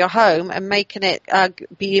substances from your home and making it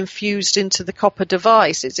be infused into the copper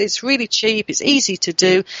device. It's really cheap. It's easy to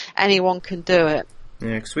do. Anyone can do it.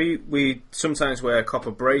 Yeah, because we sometimes wear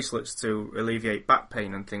copper bracelets to alleviate back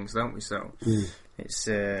pain and things, don't we? So it's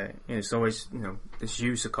always, this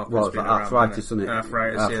use of copper. Well, for arthritis, isn't it?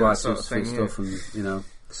 Arthritis, that sort of thing, stuff, and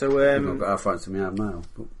So I've got arthritis in my arm now.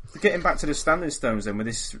 But getting back to the standing stones, then, with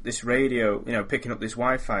this radio, picking up this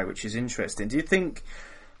Wi-Fi, which is interesting. Do you think?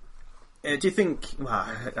 Well,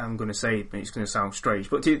 I'm going to say it's going to sound strange,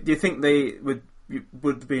 but do you think they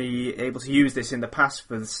would be able to use this in the past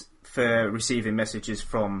for receiving messages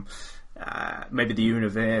from maybe the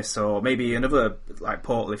universe, or maybe another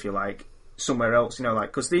portal, if you like, somewhere else?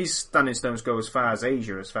 Because these standing stones go as far as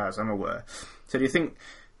Asia, as far as I'm aware. So do you think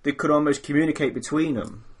they could almost communicate between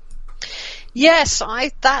them? Yes,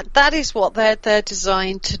 that is what they're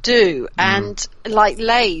designed to do, and like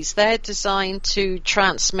lasers, they're designed to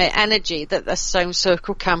transmit energy that the stone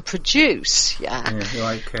circle can produce. Yeah,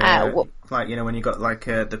 like when you got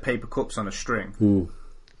the paper cups on a string.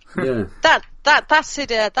 Yeah, that's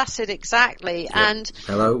it. That's it exactly. Yeah. And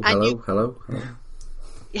hello.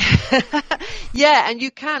 Yeah, and you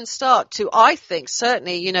can start to, I think,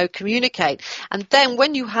 certainly, communicate. And then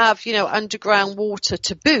when you have, underground water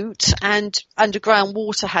to boot, and underground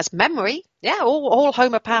water has memory, all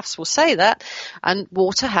homeopaths will say that, and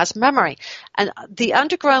water has memory. And the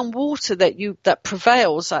underground water that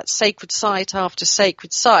prevails at sacred site after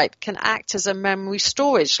sacred site can act as a memory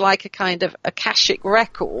storage, like a kind of akashic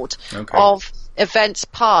record of events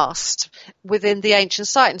past within the ancient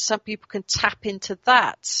site, and some people can tap into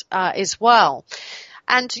that as well.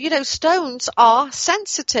 And, stones are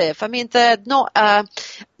sensitive. I mean, they're not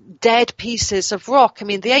dead pieces of rock. I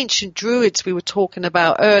mean, the ancient druids we were talking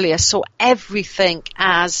about earlier saw everything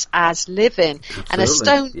as living. Absolutely. And a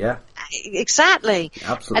stone... Yeah. Exactly.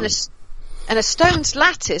 Absolutely. And a stone's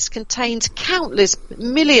lattice contains countless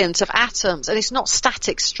millions of atoms, and it's not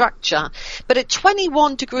static structure. But at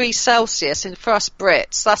 21 degrees Celsius, and for us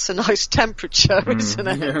Brits, that's a nice temperature, isn't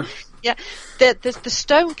it? Yeah. Yeah, the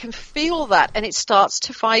stone can feel that, and it starts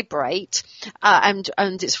to vibrate, and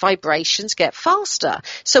its vibrations get faster.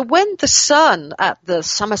 So when the sun at the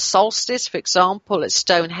summer solstice, for example, at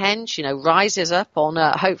Stonehenge, rises up on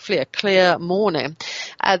hopefully a clear morning,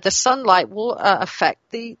 the sunlight will affect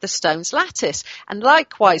the stone's lattice. And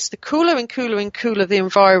likewise, the cooler and cooler and cooler the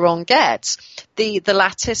environ gets, the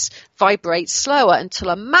lattice vibrates slower until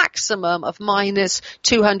a maximum of minus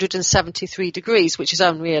 273 degrees, which is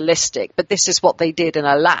unrealistic. But this is what they did in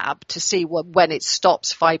a lab to see when it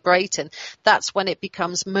stops vibrating. That's when it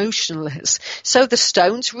becomes motionless. So the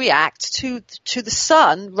stones react to the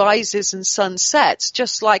sun rises and sunsets,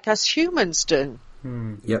 just like us humans do.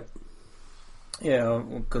 Yep. Yeah,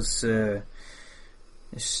 because I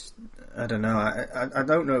don't know. I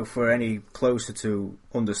don't know if we're any closer to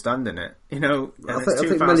understanding it. I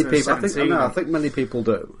think many people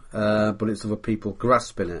do, but it's other people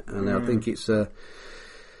grasping it, and I think it's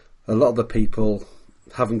a lot of the people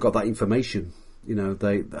haven't got that information. I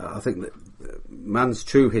think that man's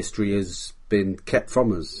true history has been kept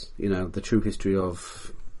from us. The true history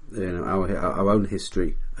of our own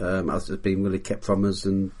history has been really kept from us,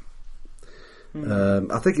 and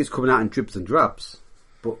I think it's coming out in dribs and drabs,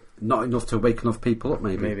 but not enough to wake enough people up.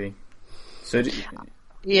 Maybe. So.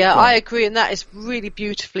 Yeah, I agree, and that is really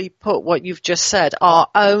beautifully put, what you've just said. Our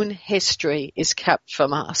own history is kept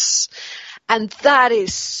from us. And that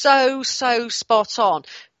is so spot on.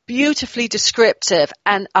 Beautifully descriptive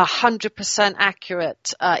and 100%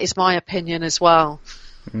 accurate, is my opinion as well.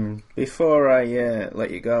 Before I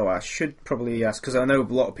let you go, I should probably ask, because I know a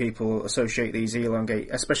lot of people associate these elongate,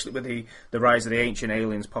 especially with the rise of the ancient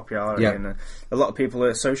aliens popularity, and a lot of people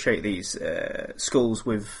associate these skulls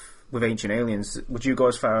with ancient aliens. Would you go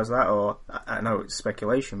as far as that, or I know it's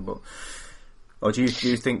speculation, or do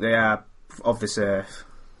you think they are of this earth?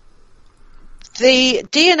 The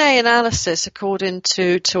DNA analysis, according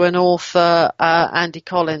to an author, Andy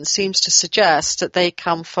Collins, seems to suggest that they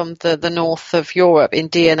come from the north of Europe in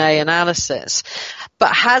DNA analysis.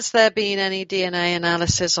 But has there been any DNA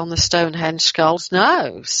analysis on the Stonehenge skulls?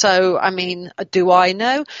 No. So, I mean, do I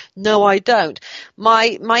know? No, I don't.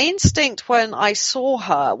 My instinct when I saw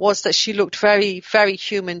her was that she looked very, very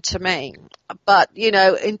human to me. But,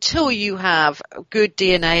 until you have good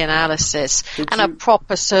DNA analysis a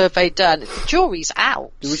proper survey done, the jury's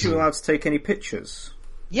out. Was you allowed to take any pictures?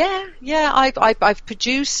 Yeah. I've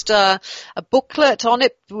produced a booklet on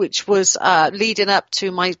it, which was leading up to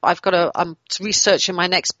I'm researching my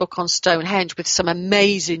next book on Stonehenge with some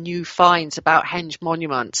amazing new finds about Henge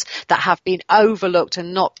monuments that have been overlooked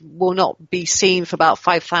and will not be seen for about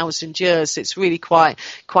 5,000 years. It's really quite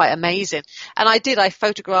amazing. And I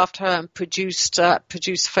photographed her and produced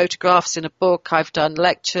photographs in a book. I've done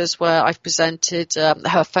lectures where I've presented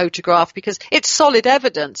her photograph because it's solid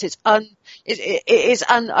evidence. It is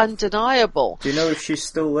undeniable. Do you know if she's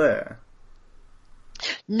still there?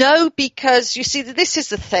 No, because you see, this is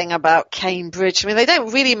the thing about Cambridge. I mean, they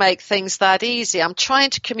don't really make things that easy. I'm trying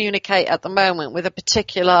to communicate at the moment with a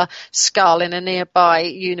particular skull in a nearby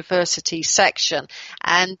university section,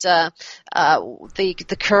 and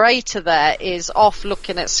the curator there is off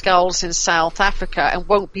looking at skulls in South Africa and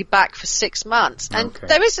won't be back for 6 months. And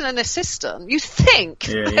there isn't an assistant. You think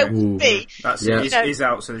there would be? He's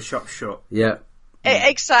out, so the shop's shut. Yeah.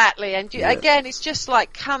 Exactly, and again, it's just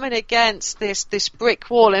like coming against this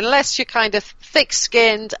brick wall. Unless you're kind of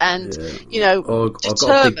thick-skinned and or determined.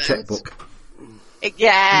 got a big checkbook.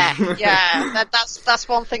 That's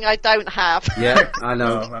one thing I don't have. Yeah, I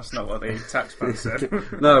know. No, that's not what the taxman said.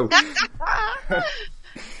 No.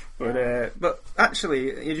 But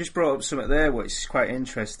actually, you just brought up something there which is quite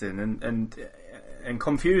interesting and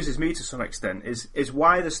confuses me to some extent. Is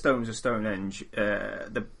why the stones of Stonehenge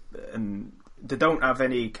they don't have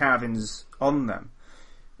any carvings on them,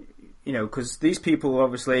 because these people are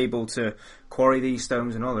obviously able to quarry these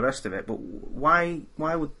stones and all the rest of it. But why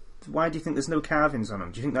do you think there's no carvings on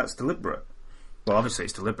them? Do you think that's deliberate? Well, obviously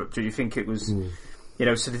it's deliberate. Do you think it was,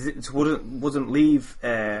 so it wouldn't leave,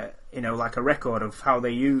 like a record of how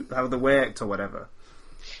they worked or whatever?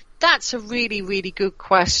 That's a really, really good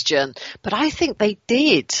question. But I think they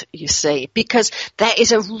did, you see, because there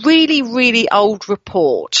is a really, really old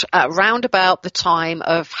report round about the time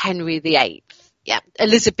of Henry VIII.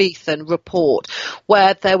 Elizabethan report,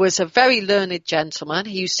 where there was a very learned gentleman.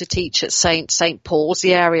 He used to teach at St Paul's,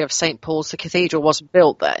 the area of St Paul's. The cathedral wasn't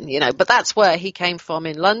built then, but that's where he came from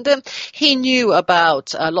in London. He knew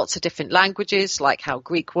about lots of different languages, like how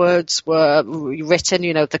Greek words were written,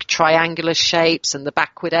 the triangular shapes and the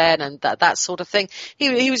backward N and that sort of thing.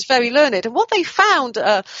 He was very learned. And what they found,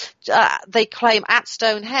 they claim at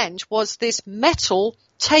Stonehenge, was this metal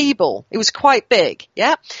table. It was quite big,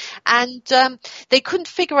 and they couldn't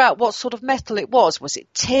figure out what sort of metal it was. Was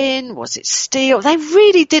it tin? Was it steel? They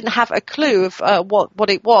really didn't have a clue of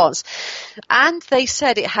what it was, and they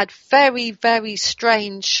said it had very, very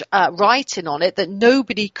strange writing on it that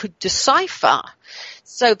nobody could decipher.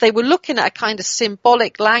 So they were looking at a kind of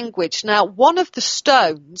symbolic language. Now, one of the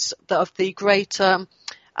stones of the greater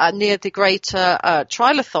near the greater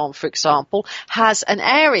trilithon, for example, has an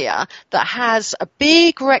area that has a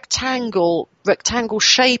big rectangle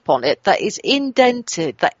shape on it that is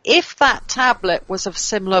indented, that if that tablet was of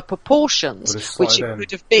similar proportions, which it would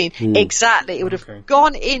have been, exactly, it would have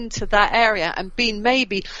gone into that area and been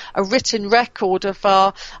maybe a written record of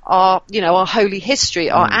our holy history,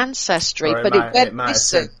 our ancestry. Or but it might have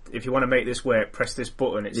said, if you want to make this work, press this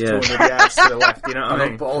button. It's 200 yards to the left. You know what I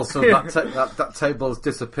mean? But also that table has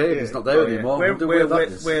disappeared. It's not there anymore. Where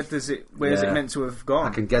is it meant to have gone? I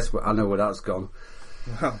can guess. I know where that's gone.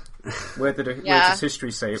 Well, where does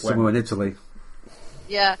history say it went? Somewhere in Italy.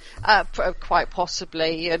 Yeah, quite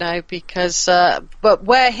possibly, because but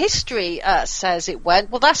where history says it went,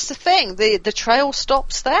 well, that's the thing. The trail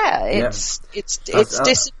stops there. It's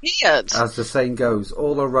disappeared. As the saying goes,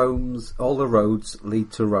 all the roads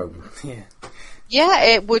lead to Rome. Yeah. Yeah,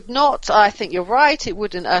 it would not. I think you're right. It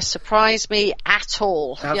wouldn't surprise me at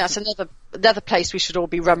all. It's another place we should all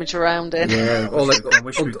be rummaging around in. Yeah,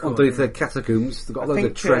 underneath the catacombs, they've got a load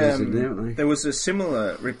of treasures in there, haven't they? There was a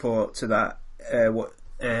similar report to that. There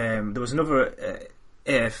was another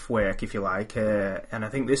earthwork, if you like, and I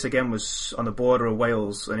think this again was on the border of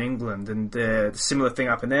Wales and England, and the similar thing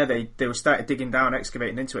happened there. They started digging down,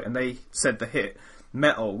 excavating into it, and they said they hit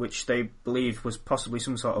metal, which they believed was possibly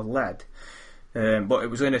some sort of lead. But it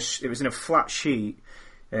was in a flat sheet,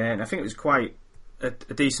 and I think it was quite a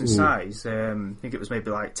decent size. I think it was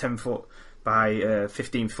maybe like 10 foot by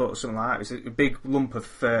 15 foot or something like that. It was a big lump of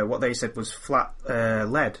what they said was flat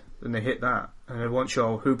lead, and they hit that. And they weren't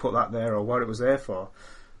sure who put that there or what it was there for.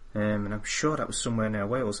 And I'm sure that was somewhere near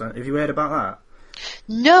Wales. Have you heard about that?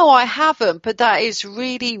 No, I haven't, but that is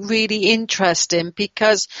really, really interesting,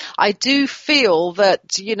 because I do feel that,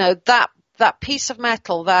 that piece of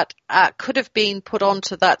metal that could have been put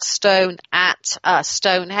onto that stone at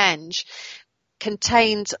Stonehenge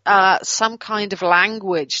contained some kind of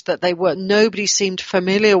language that nobody seemed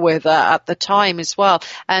familiar with at the time as well.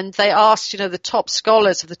 And they asked, the top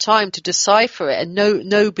scholars of the time to decipher it, and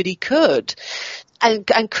nobody could.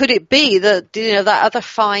 And could it be that, that other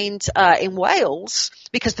find in Wales,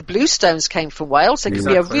 because the bluestones came from Wales, there could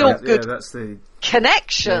be a real good that's the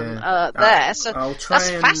connection there. So I'll try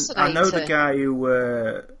that's fascinating. I know the guy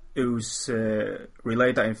who's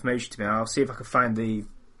relayed that information to me. I'll see if I can find the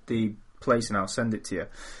place and I'll send it to you.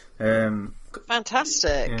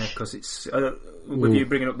 Fantastic. Yeah, because it's with you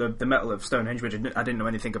bringing up the metal of Stonehenge, which I didn't know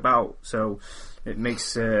anything about, so it makes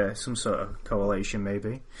some sort of correlation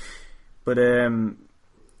maybe. But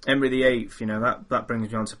Henry VIII, that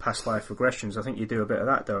brings me on to past life regressions. I think you do a bit of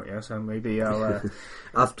that, don't you? So maybe I'll.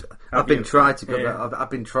 I've been tried to go. Yeah.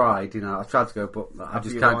 I've been tried. I've tried to go, but I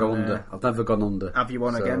just can't go under. I've never gone under. Have you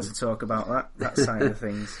on again to talk about that side of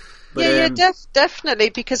things? But,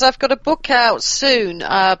 definitely, because I've got a book out soon,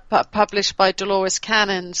 published by Dolores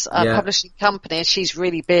Cannon's publishing company, and she's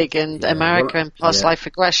really big in America and past life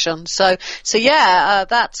regression. So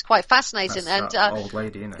that's quite fascinating. That's and old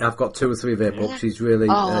lady, isn't it? I've got 2 or 3 of her books. She's really,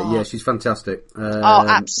 she's fantastic.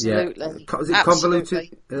 Absolutely. Is it Convoluted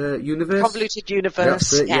Universe? Convoluted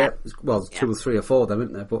Universe. That's it, yeah. Well, 2 or 3 or 4 of them,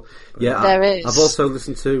 isn't there? But there is. I've also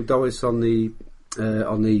listened to Doris on the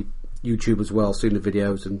YouTube as well, seen the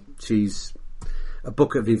videos, and she's a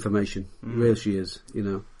bucket of information. Really, she is,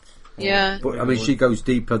 Yeah. But I mean, she goes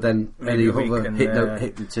deeper than any other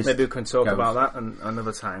hypnotist. Maybe we can talk about that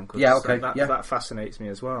another time. Cause that fascinates me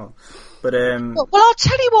as well. But well, I'll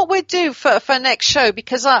tell you what we'll do for next show,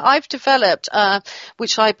 because I've developed,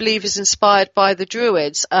 which I believe is inspired by the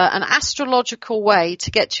Druids, an astrological way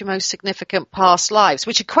to get to your most significant past lives,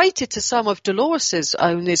 which equated to some of Dolores's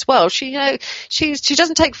own as well. She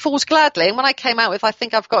doesn't take fools gladly, and when I came out with I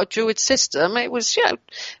think I've got a Druid system, it was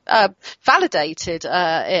validated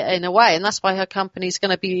in a way, and that's why her company's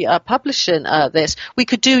going to be publishing this. We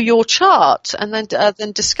could do your chart and then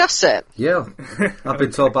discuss it. Yeah, I've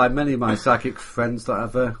been told by many of my psychic friends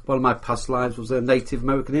that one of my past lives was a Native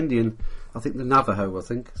American Indian. I think the Navajo.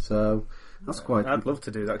 So that's quite. I'd love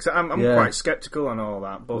to do that, because I'm quite sceptical on all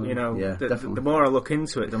that. But the more I look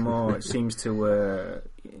into it, the more it seems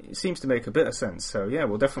to make a bit of sense. So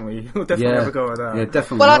we'll definitely have a go at that. Yeah,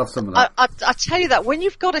 definitely. Well, love some of that. I tell you that when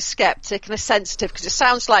you've got a skeptic and a sensitive, because it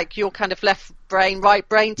sounds like you're kind of left brain, right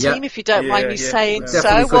brain team, if you don't mind me saying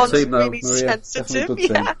so. One's really sensitive.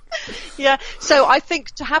 Yeah. So I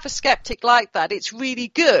think to have a skeptic like that, it's really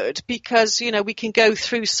good, because we can go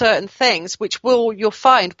through certain things which you'll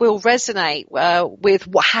find will resonate with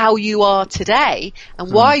how you are today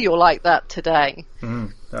and why you're like that today.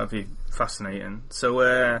 That'd be fascinating.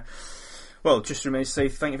 So well, just remains to say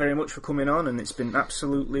thank you very much for coming on, and it's been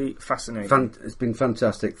absolutely fascinating. It's been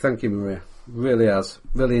fantastic. Thank you, Maria. Really has.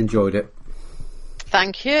 Really enjoyed it.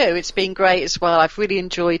 Thank you. It's been great as well. I've really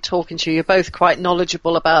enjoyed talking to you. You're both quite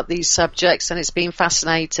knowledgeable about these subjects, and it's been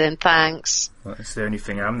fascinating. Thanks. Well, that's the only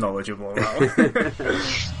thing I'm knowledgeable about.